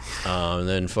 And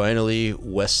then finally,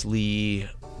 Wesley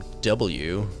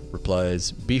W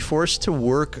replies, be forced to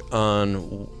work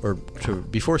one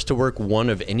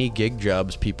of any gig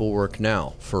jobs people work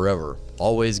now, forever.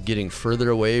 Always getting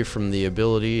further away from the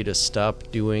ability to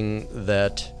stop doing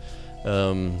that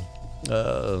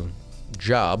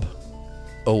job.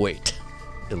 Oh, wait.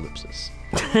 Ellipsis.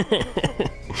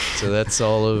 So that's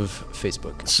all of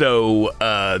Facebook. So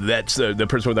that's the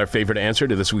person with our favorite answer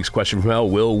to this week's question from hell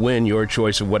will win your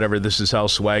choice of whatever This Is Hell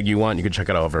swag you want. You can check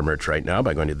out all of our merch right now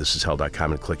by going to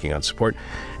thisishell.com and clicking on support.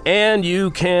 And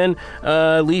you can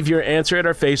leave your answer at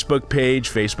our Facebook page,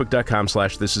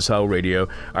 facebook.com/thisishellradio,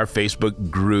 our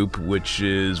Facebook group, which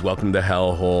is Welcome to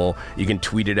Hellhole. You can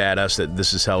tweet it at us at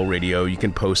This Is Hell Radio. You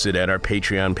can post it at our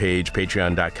Patreon page,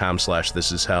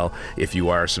 patreon.com/thisishell, if you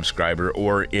are a subscriber,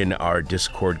 or in our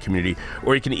Discord community.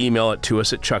 Or you can email it to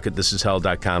us at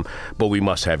chuck@thisishell.com. But we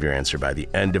must have your answer by the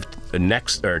end of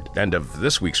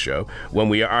this week's show, when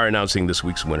we are announcing this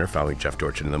week's winner, following Jeff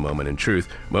Dorchin in the Moment of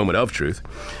Truth.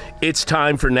 It's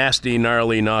time for nasty,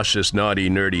 gnarly, nauseous, naughty,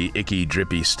 nerdy, icky,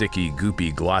 drippy, sticky,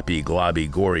 goopy, gloppy, globby,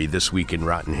 gory This Week in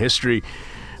Rotten History.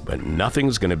 But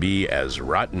nothing's going to be as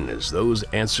rotten as those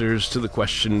answers to the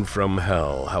question from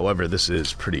hell. However, this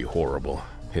is pretty horrible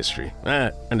history.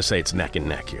 I'm going to say it's neck and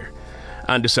neck here.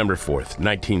 on December 4th,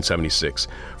 1976.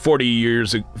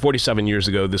 47 years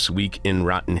ago this week in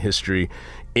rotten history,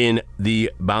 in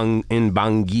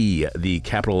Bangui, the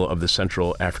capital of the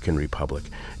Central African Republic,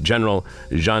 General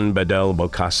Jean Bedel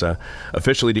Bokassa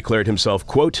officially declared himself,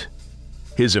 quote,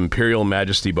 His Imperial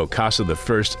Majesty Bokassa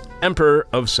I, Emperor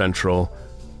of Central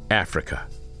Africa.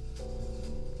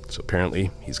 So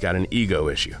apparently he's got an ego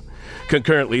issue.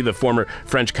 Concurrently, the former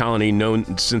French colony,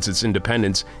 known since its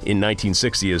independence in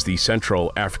 1960 as the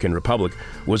Central African Republic,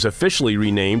 was officially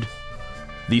renamed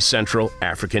the Central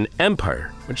African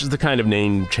Empire, which is the kind of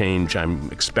name change I'm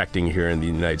expecting here in the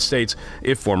United States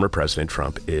if former President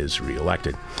Trump is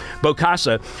reelected.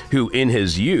 Bokassa, who in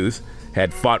his youth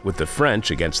had fought with the French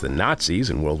against the Nazis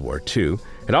in World War II,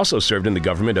 had also served in the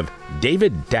government of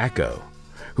David Dacko,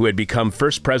 who had become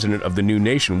first president of the new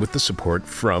nation with the support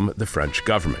from the French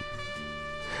government.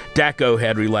 Dacko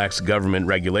had relaxed government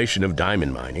regulation of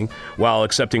diamond mining while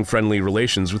accepting friendly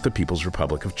relations with the People's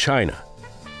Republic of China.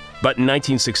 But in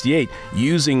 1968,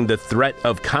 using the threat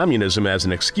of communism as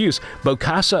an excuse,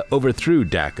 Bokassa overthrew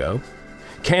Dacko,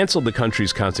 canceled the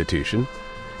country's constitution,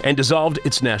 and dissolved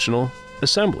its National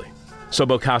Assembly. So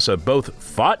Bokassa both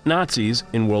fought Nazis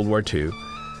in World War II,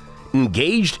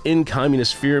 engaged in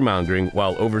communist fear-mongering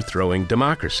while overthrowing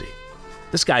democracy.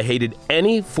 This guy hated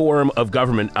any form of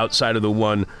government outside of the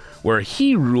one where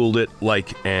he ruled it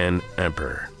like an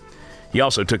emperor. He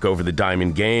also took over the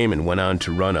diamond game and went on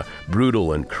to run a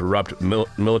brutal and corrupt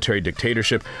military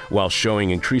dictatorship while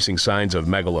showing increasing signs of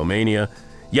megalomania.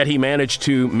 Yet he managed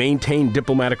to maintain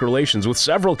diplomatic relations with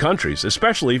several countries,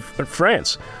 especially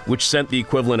France, which sent the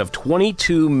equivalent of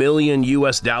 $22 million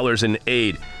in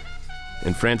aid.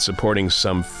 And France supporting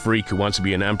some freak who wants to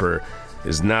be an emperor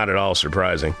is not at all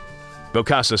surprising.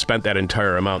 Bokassa spent that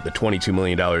entire amount, the $22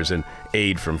 million in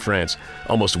aid from France,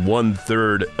 almost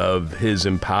 1/3 of his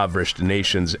impoverished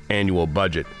nation's annual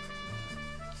budget,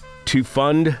 to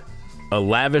fund a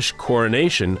lavish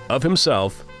coronation of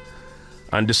himself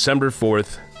on December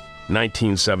 4th,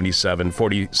 1977,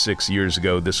 46 years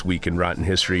ago this week in rotten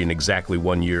history, and exactly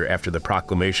 1 year after the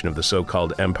proclamation of the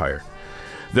so-called empire.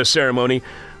 The ceremony,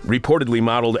 reportedly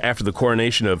modeled after the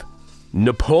coronation of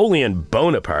Napoleon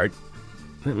Bonaparte,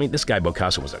 I mean, this guy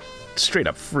Bokassa was a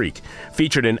straight-up freak,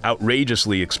 featured an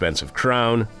outrageously expensive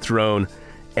crown, throne,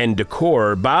 and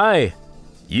decor by,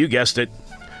 you guessed it,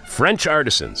 French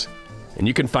artisans. And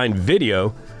you can find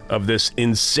video of this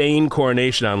insane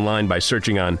coronation online by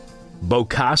searching on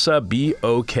Bokassa,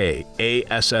 B-O-K-A-S-S-A,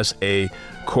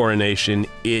 coronation.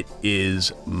 It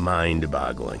is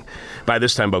mind-boggling. By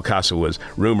this time, Bokassa was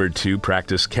rumored to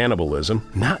practice cannibalism,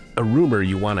 not a rumor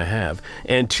you want to have,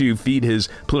 and to feed his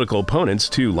political opponents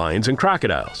to lions and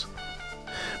crocodiles.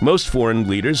 Most foreign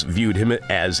leaders viewed him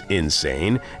as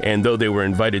insane, and though they were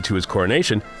invited to his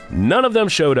coronation, none of them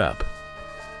showed up.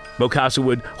 Bokassa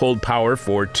would hold power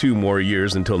for 2 more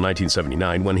years until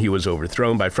 1979, when he was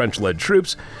overthrown by French-led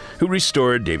troops who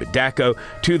restored David Dacko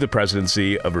to the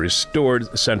presidency of a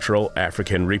restored Central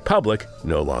African Republic,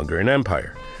 no longer an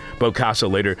empire.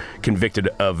 Bokassa, later convicted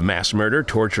of mass murder,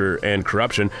 torture, and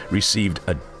corruption, received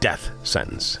a death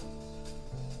sentence.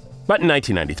 But in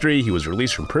 1993, he was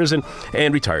released from prison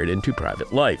and retired into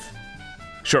private life.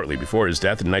 Shortly before his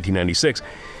death in 1996,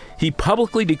 he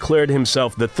publicly declared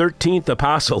himself the 13th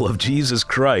apostle of Jesus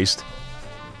Christ.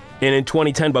 And in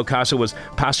 2010, Bokassa was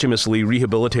posthumously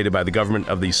rehabilitated by the government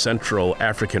of the Central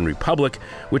African Republic,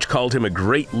 which called him a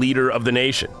great leader of the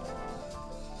nation.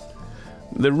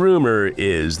 The rumor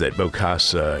is that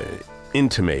Bokassa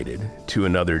intimated to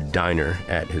another diner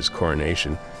at his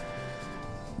coronation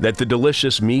that the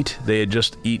delicious meat they had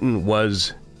just eaten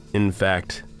was, in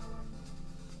fact,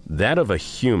 that of a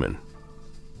human.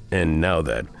 And now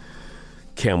that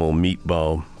camel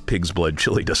meatball pig's blood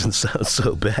chili doesn't sound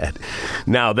so bad.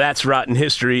 Now that's rotten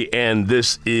history, and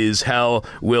this is Hell.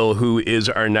 Will, who is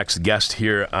our next guest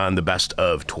here on the Best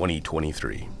of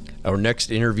 2023? Our next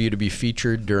interview to be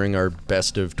featured during our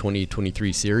Best of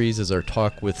 2023 series is our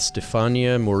talk with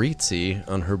Stefania Morizzi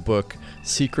on her book,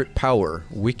 Secret Power,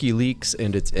 WikiLeaks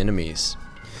and Its Enemies.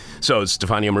 So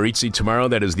Stefania Morizzi tomorrow.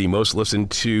 That is the most listened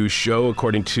to show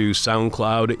according to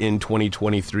SoundCloud in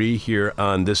 2023 here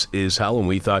on This Is Hell. And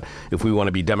we thought if we want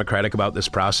to be democratic about this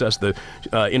process, the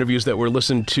interviews that were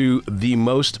listened to the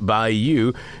most by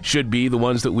you should be the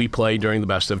ones that we play during the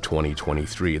Best of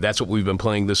 2023. That's what we've been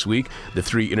playing this week. The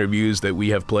 3 interviews that we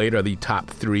have played are the top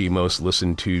 3 most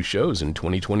listened to shows in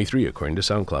 2023 according to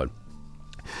SoundCloud.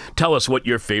 Tell us what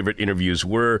your favorite interviews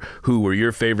were, who were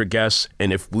your favorite guests,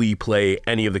 and if we play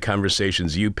any of the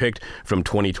conversations you picked from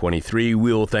 2023,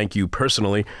 we will thank you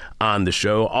personally on the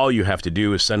show. All you have to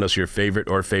do is send us your favorite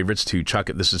or favorites to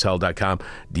chuck@thisishell.com,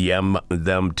 DM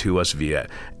them to us via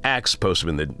X, post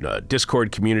them in the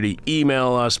Discord community,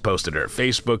 email us, post it at our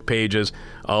Facebook pages,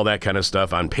 all that kind of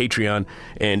stuff on Patreon.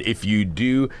 And if you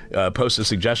do post a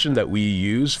suggestion that we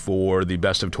use for the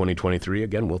best of 2023,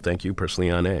 again, we'll thank you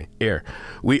personally on air.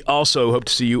 We also hope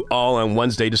to see you all on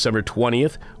Wednesday, December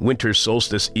 20th, Winter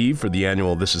Solstice Eve, for the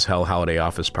annual This Is Hell Holiday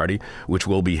Office Party, which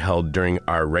will be held during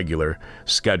our regular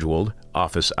scheduled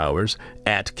office hours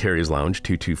at Carrie's Lounge,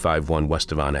 2251 West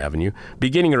Devon Avenue,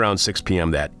 beginning around 6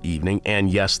 p.m. that evening. And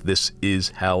yes, This Is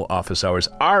Hell office hours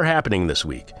are happening this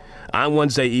week on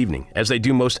Wednesday evening, as they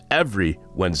do most every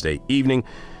Wednesday evening,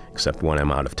 except when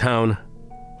I'm out of town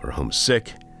or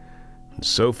homesick. And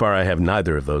so far, I have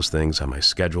neither of those things on my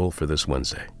schedule for this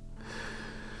Wednesday.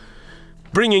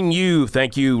 Bringing you,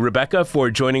 thank you, Rebecca,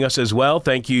 for joining us as well.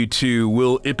 Thank you to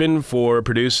Will Ippen for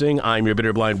producing. I'm your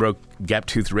bitter, blind, broke,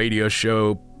 gap-toothed radio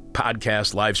show,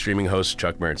 podcast, live streaming host,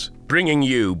 Chuck Mertz. Bringing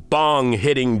you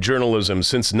bong-hitting journalism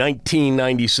since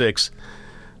 1996.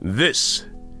 This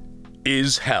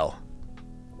is Hell.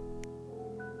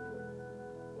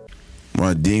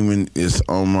 My demon is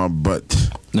on my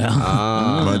butt.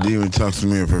 My demon talks to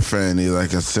me in profanity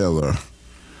like a sailor.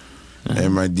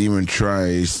 And my demon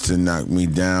tries to knock me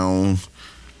down.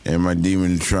 And my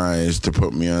demon tries to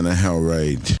put me on a hell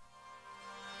ride.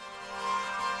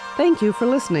 Thank you for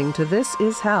listening to This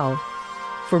Is Hell.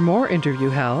 For more Interview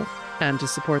Hell and to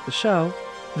support the show,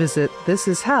 visit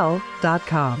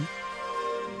thisishell.com.